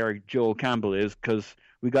of player Joel Campbell is, because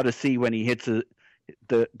we got to see when he hits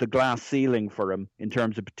the glass ceiling for him in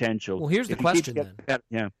terms of potential. Well, here's the question then.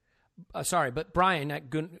 Yeah. Sorry, but Brian at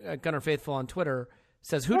Gunner Faithful on Twitter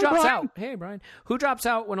says, who drops out? Hey, Brian. Who drops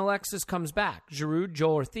out when Alexis comes back? Giroud,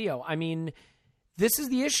 Joel, or Theo? I mean, this is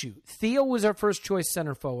the issue. Theo was our first choice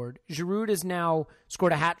center forward. Giroud has now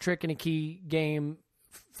scored a hat trick in a key game,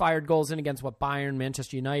 fired goals in against Bayern,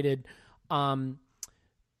 Manchester United.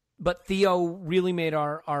 But Theo really made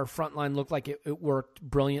our front line look like it worked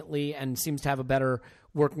brilliantly and seems to have a better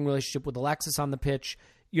working relationship with Alexis on the pitch.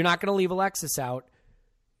 You're not going to leave Alexis out.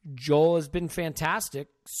 Joel has been fantastic.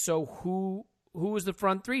 So who was the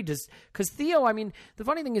front three? Because Theo, I mean, the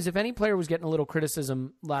funny thing is, if any player was getting a little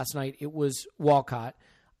criticism last night, it was Walcott.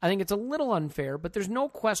 I think it's a little unfair, but there's no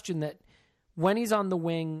question that when he's on the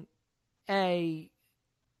wing,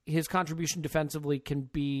 his contribution defensively can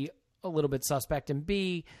be a little bit suspect, and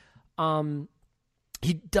B,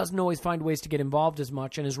 he doesn't always find ways to get involved as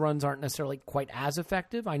much, and his runs aren't necessarily quite as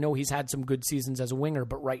effective. I know he's had some good seasons as a winger,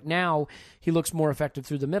 but right now he looks more effective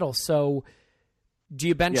through the middle. So do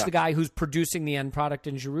you bench the guy who's producing the end product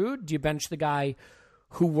in Giroud? Do you bench the guy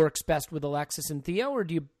who works best with Alexis and Theo? Or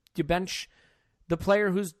do you bench the player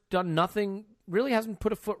who's done nothing, really hasn't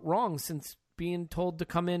put a foot wrong since being told to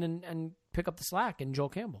come in and pick up the slack, in Joel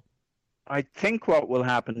Campbell? I think what will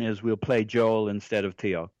happen is we'll play Joel instead of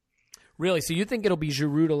Theo. Really? So you think it'll be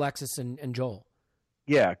Giroud, Alexis, and Joel?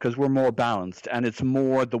 Yeah, because we're more balanced, and it's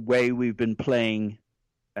more the way we've been playing.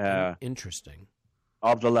 Interesting.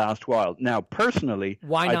 Of the last while. Now, personally,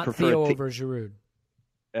 why I not prefer Theo over Giroud?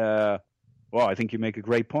 Well, I think you make a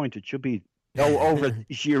great point. It should be over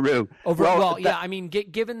Giroud. I mean,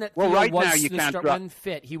 given that Theo right was now you can't drop, when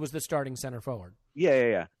fit, he was the starting center forward.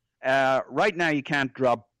 Yeah. Right now you can't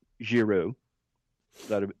drop Giroud.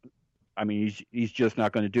 He's just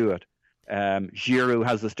not going to do it. Giroud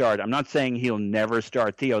has the start. I'm not saying he'll never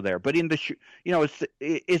start Theo there, but in the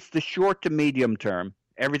it's the short to medium term.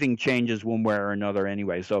 Everything changes one way or another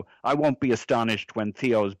anyway, so I won't be astonished when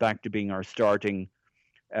Theo is back to being our starting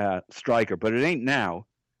striker. But it ain't now.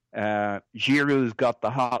 Giroud's got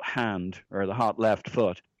the hot hand, or the hot left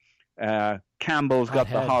foot. Campbell's got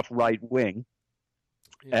the hot right wing.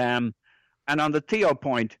 Yeah. And on the Theo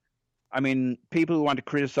point, I mean, people who want to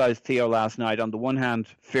criticize Theo last night, on the one hand,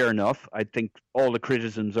 fair enough. I think all the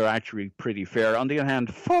criticisms are actually pretty fair. On the other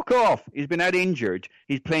hand, fuck off. He's been out injured.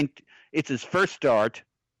 He's playing. It's his first start.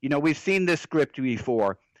 You know, we've seen this script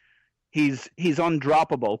before. He's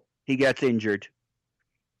undroppable. He gets injured.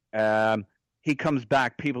 He comes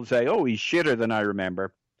back. People say, oh, he's shitter than I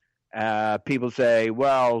remember. People say,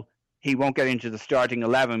 well, he won't get into the starting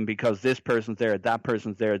 11 because this person's there, that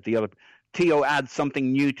person's there, the other. Theo adds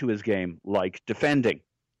something new to his game, like defending.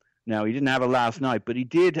 Now, he didn't have it last night, but he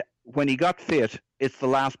did when he got fit. It's the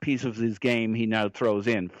last piece of his game he now throws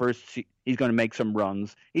in. First, he's going to make some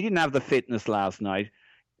runs. He didn't have the fitness last night.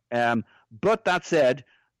 But that said,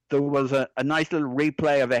 there was a nice little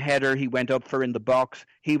replay of a header he went up for in the box.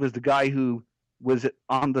 He was the guy who was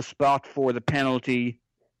on the spot for the penalty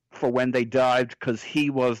for when they dived, because he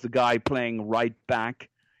was the guy playing right back.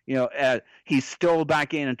 You know, he stole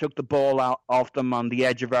back in and took the ball out off them on the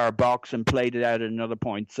edge of our box and played it out at another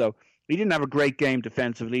point. So he didn't have a great game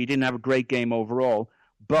defensively. He didn't have a great game overall.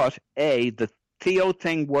 But the Theo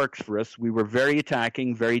thing works for us. We were very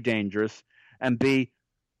attacking, very dangerous. And B,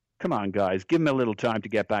 come on, guys, give him a little time to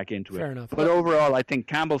get back into it. Fair enough. But overall, I think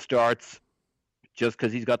Campbell starts just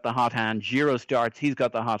because he's got the hot hand. Giroud starts, he's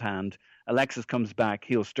got the hot hand. Alexis comes back,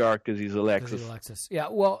 he'll start because he's Alexis. Yeah,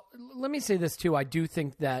 well, let me say this too. I do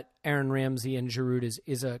think that Aaron Ramsey and Giroud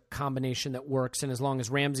is a combination that works, and as long as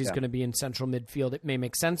Ramsey's going to be in central midfield, it may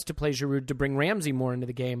make sense to play Giroud to bring Ramsey more into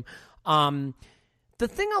the game. The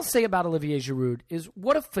thing I'll say about Olivier Giroud is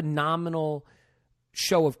what a phenomenal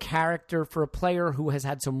show of character for a player who has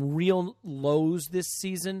had some real lows this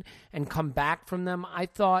season and come back from them. I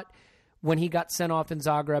thought when he got sent off in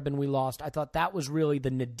Zagreb and we lost, I thought that was really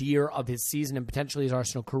the nadir of his season and potentially his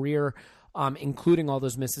Arsenal career, including all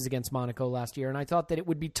those misses against Monaco last year. And I thought that it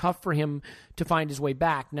would be tough for him to find his way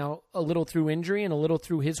back. Now, a little through injury and a little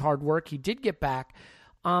through his hard work, he did get back.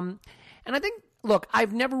 And I think, look,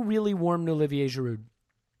 I've never really warmed to Olivier Giroud.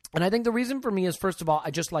 And I think the reason for me is, first of all,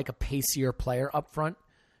 I just like a pacier player up front.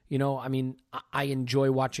 You know, I mean, I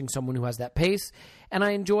enjoy watching someone who has that pace, and I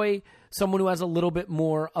enjoy someone who has a little bit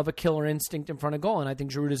more of a killer instinct in front of goal, and I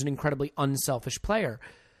think Giroud is an incredibly unselfish player.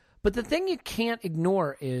 But the thing you can't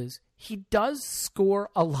ignore is he does score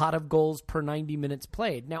a lot of goals per 90 minutes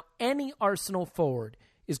played. Now, any Arsenal striker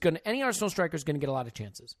is going to get a lot of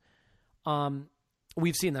chances.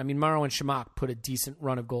 We've seen that. I mean, Maro and Shamak put a decent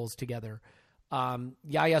run of goals together.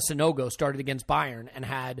 Yaya Sanogo started against Bayern and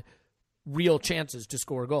had real chances to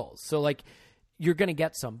score goals. So, like, you're going to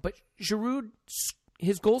get some. But Giroud,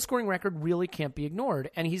 his goal-scoring record really can't be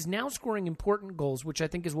ignored. And he's now scoring important goals, which I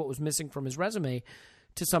think is what was missing from his resume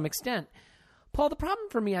to some extent. Paul, the problem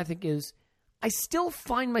for me, I think, is I still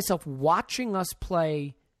find myself watching us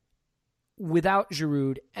play without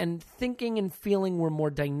Giroud and thinking and feeling we're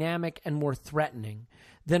more dynamic and more threatening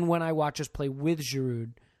than when I watch us play with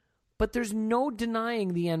Giroud. But there's no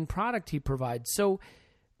denying the end product he provides. So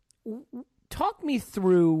talk me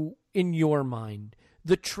through, in your mind,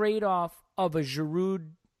 the trade-off of a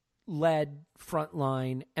Giroud-led front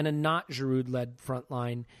line and a not Giroud-led front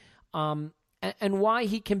line, and why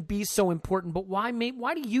he can be so important, but why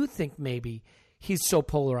do you think maybe he's so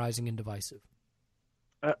polarizing and divisive?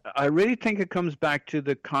 I really think it comes back to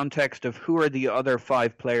the context of who are the other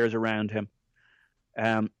 5 players around him.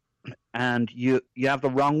 And you have the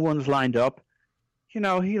wrong ones lined up. He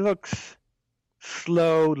looks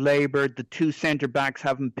slow, labored. The 2 centre-backs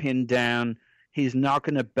have him pinned down. He's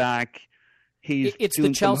knocking it back. It's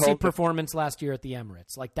the Chelsea performance last year at the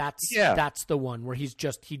Emirates. Like that's the one where he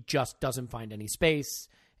just doesn't find any space,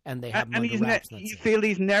 and they have him under wraps. You feel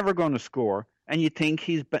he's never going to score, and you think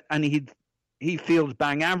he feels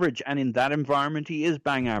bang average, and in that environment he is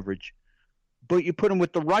bang average. But you put him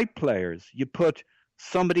with the right players. You put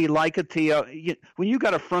somebody like a Theo. When you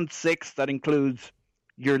got a front 6 that includes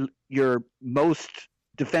your most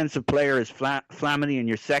defensive player is Flamini, and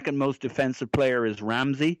your second most defensive player is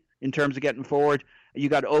Ramsey in terms of getting forward. You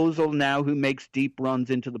got Ozil now, who makes deep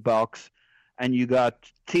runs into the box, and you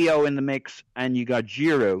got Theo in the mix, and you got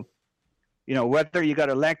Giroud. Whether you got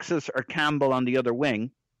Alexis or Campbell on the other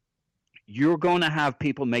wing, you're going to have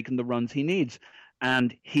people making the runs he needs,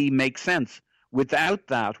 and he makes sense. Without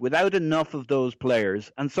that, without enough of those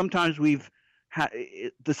players, and sometimes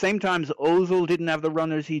the same times Ozil didn't have the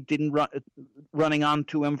runners, he didn't running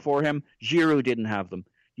onto him for him. Giroud didn't have them.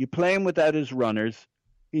 You play him without his runners,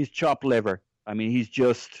 he's chopped liver. I mean, he's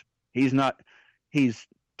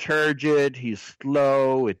turgid, he's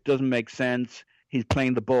slow, it doesn't make sense. He's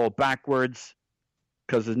playing the ball backwards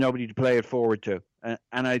because there's nobody to play it forward to. And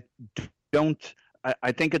I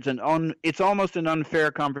think it's almost an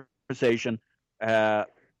unfair conversation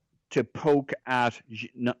to poke at,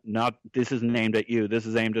 not this isn't aimed at you, this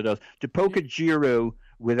is aimed at us, to poke at Giroud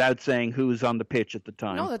without saying who's on the pitch at the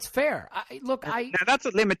time. No, that's fair. Now that's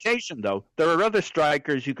a limitation, though. There are other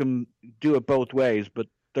strikers who can do it both ways, but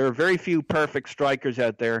there are very few perfect strikers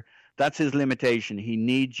out there. That's his limitation. He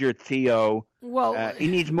needs your Theo. Well, he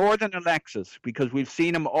needs more than Alexis, because we've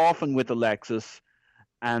seen him often with Alexis,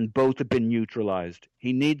 and both have been neutralized.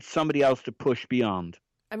 He needs somebody else to push beyond.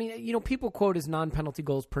 I mean, people quote his non-penalty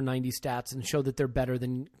goals per 90 stats and show that they're better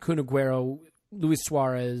than Kun Aguero, Luis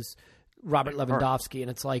Suarez, Robert Lewandowski, and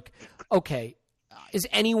it's like, okay, is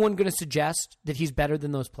anyone going to suggest that he's better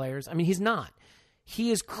than those players? I mean, he's not.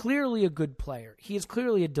 He is clearly a good player. He is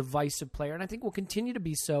clearly a divisive player, and I think will continue to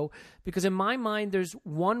be so, because in my mind, there's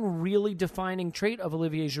one really defining trait of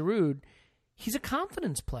Olivier Giroud. He's a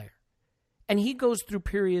confidence player. And he goes through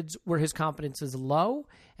periods where his confidence is low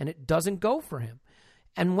and it doesn't go for him.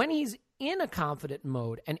 And when he's in a confident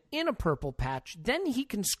mode and in a purple patch, then he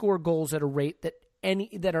can score goals at a rate that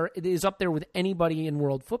is up there with anybody in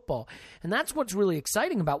world football. And that's what's really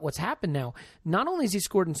exciting about what's happened now. Not only has he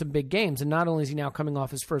scored in some big games, and not only is he now coming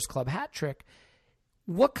off his first club hat trick,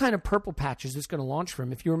 what kind of purple patch is this going to launch for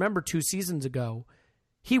him? If you remember 2 seasons ago,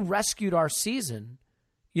 he rescued our season,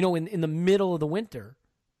 in the middle of the winter.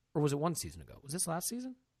 Or was it 1 season ago? Was this last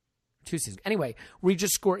season? 2 seasons. Anyway, where he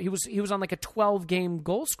just scored. He was on like a 12-game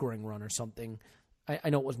goal-scoring run or something. I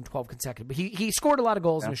know it wasn't 12 consecutive, but he scored a lot of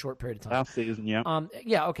goals in a short period of time. Last season, yeah.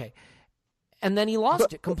 Yeah, okay. And then he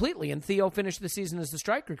lost it completely, and Theo finished the season as the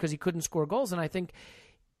striker because he couldn't score goals. And I think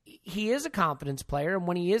he is a confidence player, and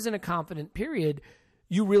when he is in a confident period,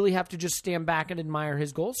 you really have to just stand back and admire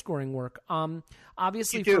his goal-scoring work.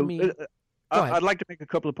 Obviously, for me... I'd like to make a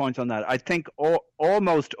couple of points on that. I think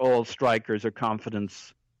almost all strikers are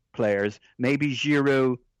confidence players. Maybe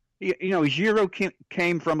Giroud. Giroud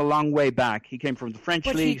came from a long way back. He came from the French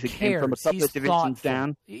leagues. He came from a couple of divisions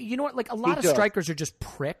down. You know what? Like, a lot of strikers are just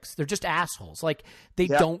pricks. They're just assholes. Like, they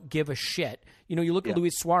don't give a shit. You look at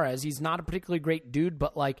Luis Suarez. He's not a particularly great dude,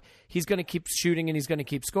 but, like, he's going to keep shooting and he's going to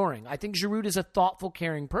keep scoring. I think Giroud is a thoughtful,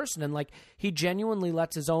 caring person, and, like, he genuinely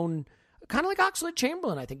lets his own... Kind of like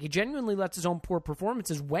Oxlade-Chamberlain, I think. He genuinely lets his own poor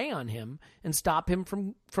performances weigh on him and stop him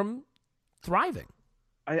from thriving.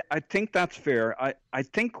 I think that's fair. I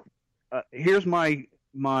think here's my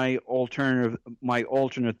alternate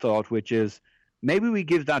thought, which is maybe we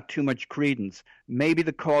give that too much credence. Maybe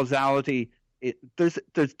the causality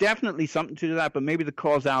there's definitely something to that, but maybe the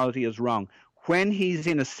causality is wrong. When he's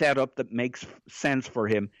in a setup that makes sense for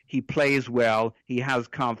him, he plays well, he has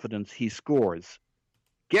confidence, he scores.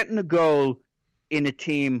 Getting a goal in a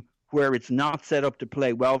team where it's not set up to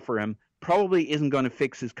play well for him probably isn't going to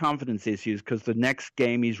fix his confidence issues, because the next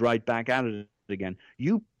game he's right back at it again.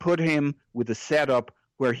 You put him with a setup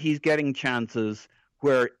where he's getting chances,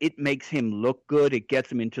 where it makes him look good, it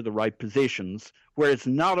gets him into the right positions, where it's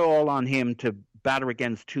not all on him to batter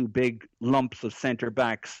against 2 big lumps of centre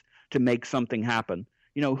backs to make something happen.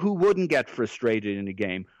 Who wouldn't get frustrated in a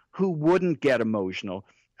game? Who wouldn't get emotional?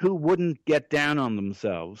 Who wouldn't get down on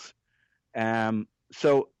themselves?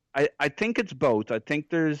 So I think it's both. I think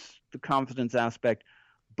there's the confidence aspect,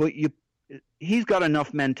 but he's got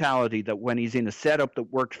enough mentality that when he's in a setup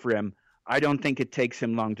that works for him, I don't think it takes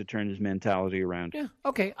him long to turn his mentality around. Yeah,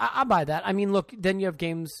 okay, I buy that. I mean, look, then you have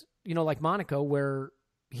games, like Monaco, where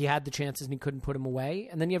he had the chances and he couldn't put them away,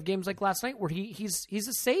 and then you have games like last night where he's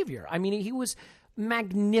a savior. I mean, he was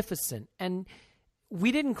magnificent, and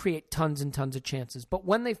we didn't create tons and tons of chances, but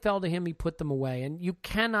when they fell to him, he put them away, and you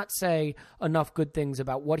cannot say enough good things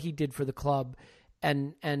about what he did for the club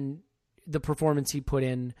and the performance he put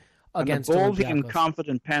in against Olympiacos. Olympiacos. And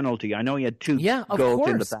confident penalty. I know he had two of goals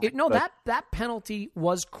course. in the back. That penalty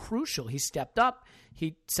was crucial. He stepped up.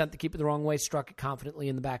 He sent the keeper the wrong way, struck it confidently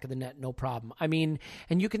in the back of the net, no problem. I mean,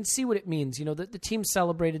 and you can see what it means. The team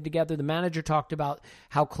celebrated together. The manager talked about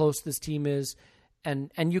how close this team is, and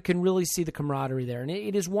you can really see the camaraderie there. And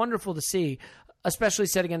it is wonderful to see, especially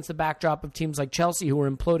set against the backdrop of teams like Chelsea, who are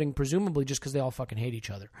imploding presumably just because they all fucking hate each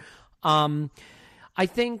other. I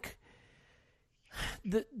think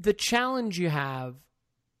the challenge you have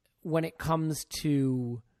when it comes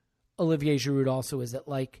to Olivier Giroud also is that,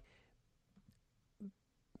 like,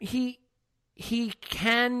 he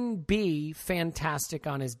can be fantastic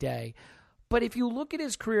on his day, but if you look at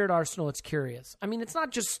his career at Arsenal, it's curious. I mean, it's not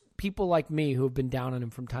just people like me who have been down on him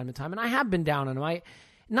from time to time, and I have been down on him.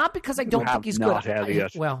 Not because I don't think he's good.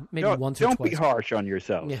 Well, maybe once or twice. Don't be harsh on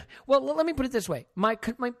yourself. Yeah. Well, let me put it this way. My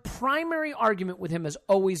primary argument with him has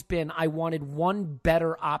always been I wanted one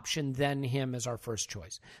better option than him as our first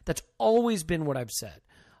choice. That's always been what I've said,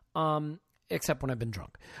 except when I've been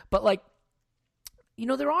drunk. But, like,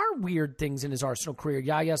 there are weird things in his Arsenal career.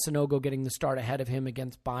 Yaya Sanogo getting the start ahead of him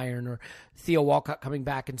against Bayern, or Theo Walcott coming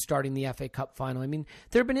back and starting the FA Cup final. I mean,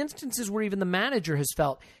 there have been instances where even the manager has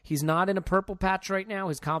felt he's not in a purple patch right now.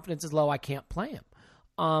 His confidence is low. I can't play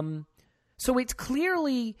him. So it's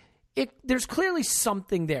there's clearly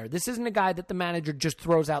something there. This isn't a guy that the manager just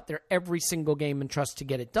throws out there every single game and trusts to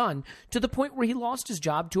get it done, to the point where he lost his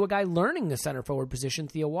job to a guy learning the center forward position,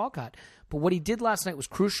 Theo Walcott. But what he did last night was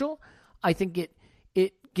crucial. I think it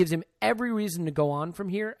gives him every reason to go on from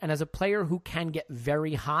here. And as a player who can get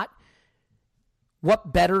very hot,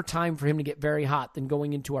 what better time for him to get very hot than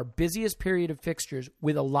going into our busiest period of fixtures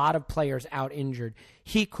with a lot of players out injured?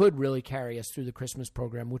 He could really carry us through the Christmas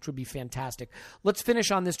program, which would be fantastic. Let's finish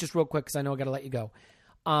on this just real quick because I know I got to let you go.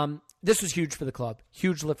 This was huge for the club.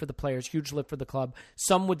 Huge lift for the players. Huge lift for the club.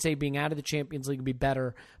 Some would say being out of the Champions League would be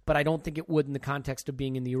better, but I don't think it would in the context of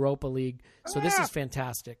being in the Europa League. So this is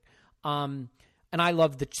fantastic. And I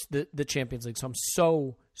love the Champions League, so I'm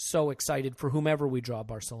so excited for whomever we draw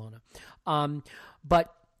Barcelona.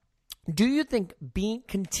 But do you think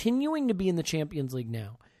continuing to be in the Champions League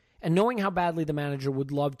now, and knowing how badly the manager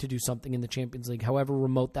would love to do something in the Champions League, however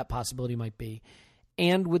remote that possibility might be,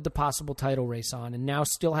 and with the possible title race on, and now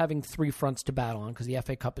still having three fronts to battle on because the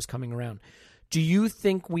FA Cup is coming around, do you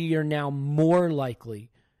think we are now more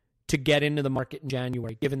likely to get into the market in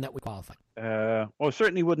January, given that we qualify? Well, it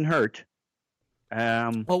certainly wouldn't hurt.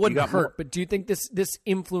 Well, it wouldn't hurt, but do you think this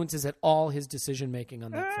influences at all his decision-making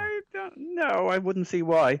on that front? No, I wouldn't see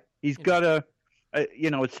why. He's got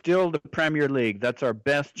it's still the Premier League. That's our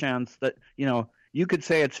best chance. That, you could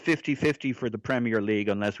say it's 50-50 for the Premier League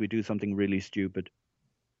unless we do something really stupid.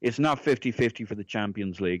 It's not 50-50 for the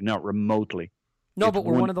Champions League, not remotely. No, but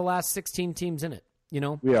we're one of the last 16 teams in it,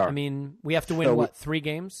 We are. I mean, we have to win, 3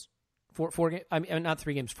 games? Four games. I mean, not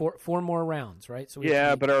 3 games. Four more rounds, right? So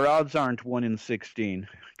but our odds aren't 1 in 16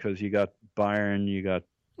 because you got Bayern, you got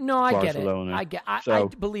Barcelona. I get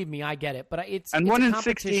it. Believe me, I get it. But it's 1 in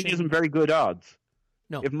 16 isn't very good odds.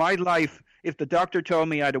 No. If the doctor told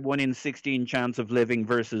me I had a 1 in 16 chance of living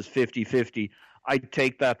versus 50-50, I'd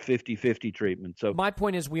take that 50-50 treatment. So my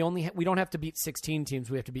point is, we don't have to beat 16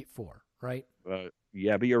 teams. We have to beat 4, right?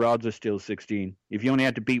 Yeah, but your odds are still 16. If you only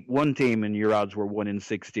had to beat one team and your odds were 1 in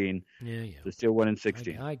 16, it's still 1 in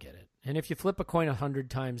 16. I get it. And if you flip a coin 100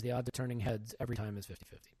 times, the odds of turning heads every time is 50-50.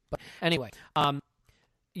 But anyway, I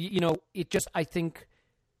think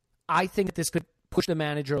that this could push the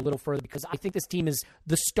manager a little further because I think this team is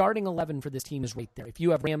the starting 11 for this team is right there. If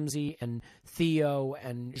you have Ramsey and Theo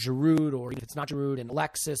and Giroud, or if it's not Giroud, and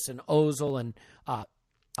Alexis and Ozil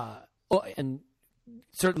and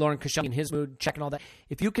certainly Lauren Koscielny in his mood, checking all that.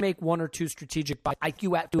 If you can make 1 or 2 strategic buys, I think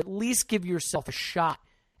you have to at least give yourself a shot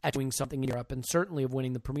at doing something in Europe and certainly of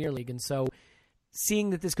winning the Premier League. And so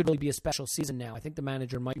seeing that this could really be a special season now, I think the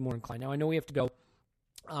manager might be more inclined. Now, I know we have to go.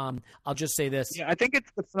 I'll just say this. Yeah, I think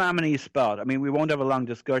it's the Flamini spot. I mean, we won't have a long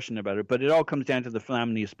discussion about it, but it all comes down to the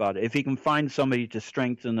Flamini spot. If he can find somebody to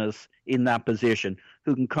strengthen us in that position,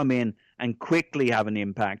 who can come in and quickly have an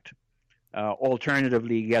impact.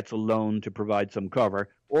 Alternatively, he gets a loan to provide some cover,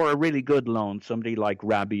 or a really good loan, somebody like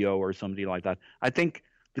Rabiot or somebody like that. I think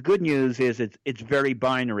the good news is it's very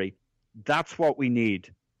binary. That's what we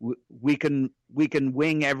need. We can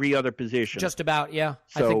wing every other position. Just about, yeah.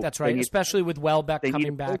 So I think that's right, especially with Welbeck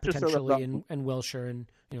coming back potentially and Wilshere and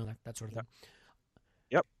that sort of thing.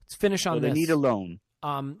 Yep. Let's finish on this. They need a loan.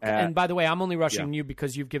 And by the way, I'm only rushing you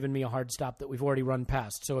because you've given me a hard stop that we've already run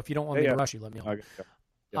past. So if you don't want me to rush you, let me know.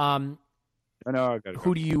 Okay.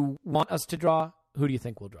 Who do you want us to draw? Who do you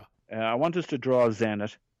think we'll draw? I want us to draw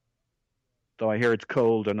Zenit, though I hear it's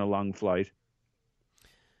cold and a long flight.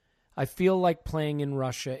 I feel like playing in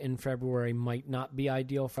Russia in February might not be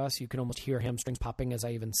ideal for us. You can almost hear hamstrings popping as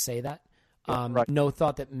I even say that. Right. No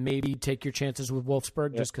thought that maybe take your chances with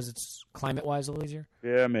Wolfsburg just because it's climate-wise a little easier?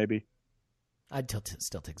 Yeah, maybe. I'd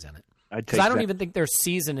still take Zenit. Because I don't even think their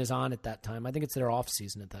season is on at that time. I think it's their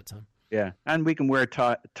off-season at that time. Yeah, and we can wear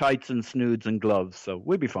tights and snoods and gloves, so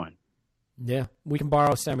we'll be fine. Yeah, we can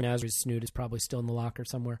borrow Sammy Nasri's snood. It's probably still in the locker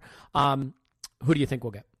somewhere. Who do you think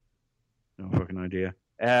we'll get? No fucking idea.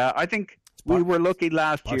 I think we were lucky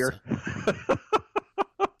last year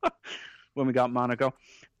when we got Monaco.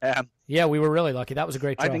 Yeah, we were really lucky. That was a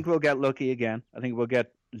great draw. I think we'll get lucky again. I think we'll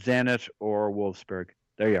get Zenit or Wolfsburg.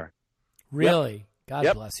 There you are. Really? Yep.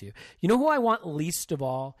 God bless you. You know who I want least of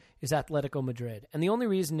all is Atletico Madrid. And the only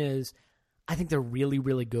reason is I think they're really,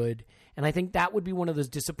 really good. And I think that would be one of those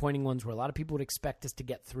disappointing ones where a lot of people would expect us to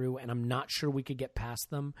get through, and I'm not sure we could get past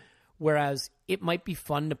them. Whereas it might be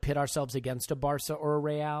fun to pit ourselves against a Barca or a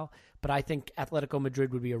Real, but I think Atletico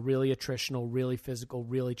Madrid would be a really attritional, really physical,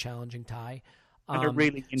 really challenging tie. And a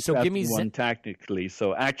really interesting one tactically.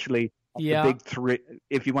 So actually, the big three,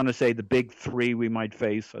 if you want to say the big three we might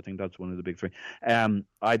face, I think that's one of the big three.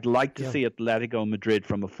 I'd like to see Atletico Madrid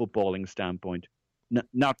from a footballing standpoint.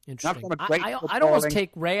 Not from a great I'd almost take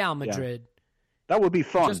Real Madrid. Yeah. That would be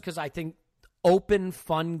fun. Just because I think open,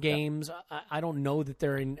 fun games. I don't know that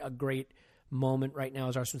they're in a great moment right now,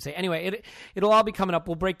 as Arsenal would say. Anyway, it'll all be coming up.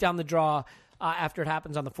 We'll break down the draw after it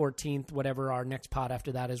happens on the 14th, whatever our next pod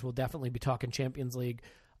after that is. We'll definitely be talking Champions League.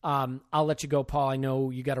 I'll let you go, Paul. I know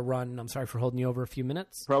you got to run. I'm sorry for holding you over a few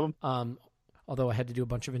minutes. Problem. Although I had to do a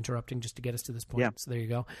bunch of interrupting just to get us to this point. Yeah. So there you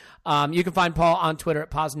go. You can find Paul on Twitter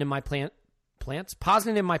at PositiveInMyPlants.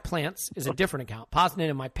 Positing in My Plants is a different account. Positing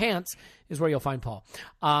in My Pants is where you'll find Paul.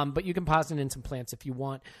 But you can posit in some plants if you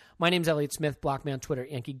want. My name's Elliot Smith. Block me on Twitter,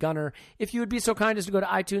 Yankee Gunner. If you would be so kind as to go to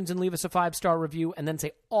iTunes and leave us a 5-star review and then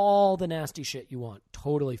say all the nasty shit you want,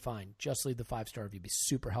 totally fine. Just leave the 5-star review. It'd be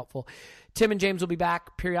super helpful. Tim and James will be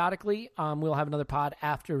back periodically. We'll have another pod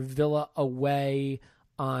after Villa away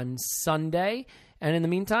on Sunday. And in the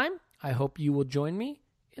meantime, I hope you will join me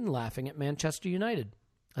in laughing at Manchester United.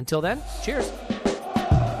 Until then, cheers.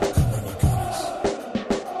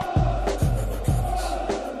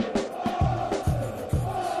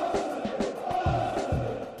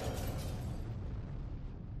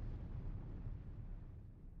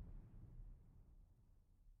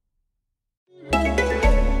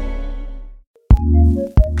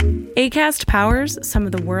 Acast powers some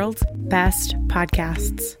of the world's best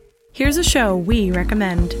podcasts. Here's a show we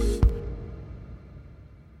recommend.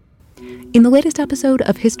 In the latest episode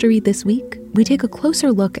of History This Week, we take a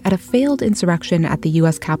closer look at a failed insurrection at the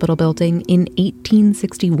U.S. Capitol building in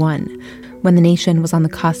 1861, when the nation was on the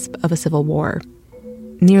cusp of a civil war.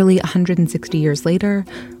 Nearly 160 years later,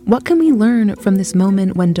 what can we learn from this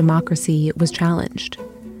moment when democracy was challenged?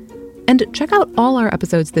 And check out all our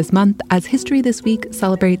episodes this month as History This Week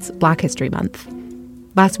celebrates Black History Month.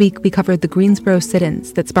 Last week, we covered the Greensboro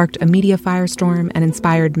sit-ins that sparked a media firestorm and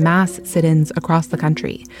inspired mass sit-ins across the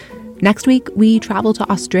country. Next week, we travel to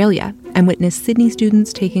Australia and witness Sydney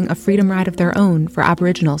students taking a freedom ride of their own for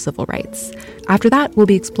Aboriginal civil rights. After that, we'll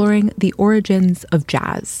be exploring the origins of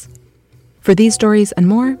jazz. For these stories and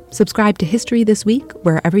more, subscribe to History This Week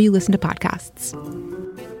wherever you listen to podcasts.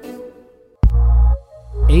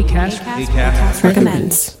 Acast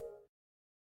recommends.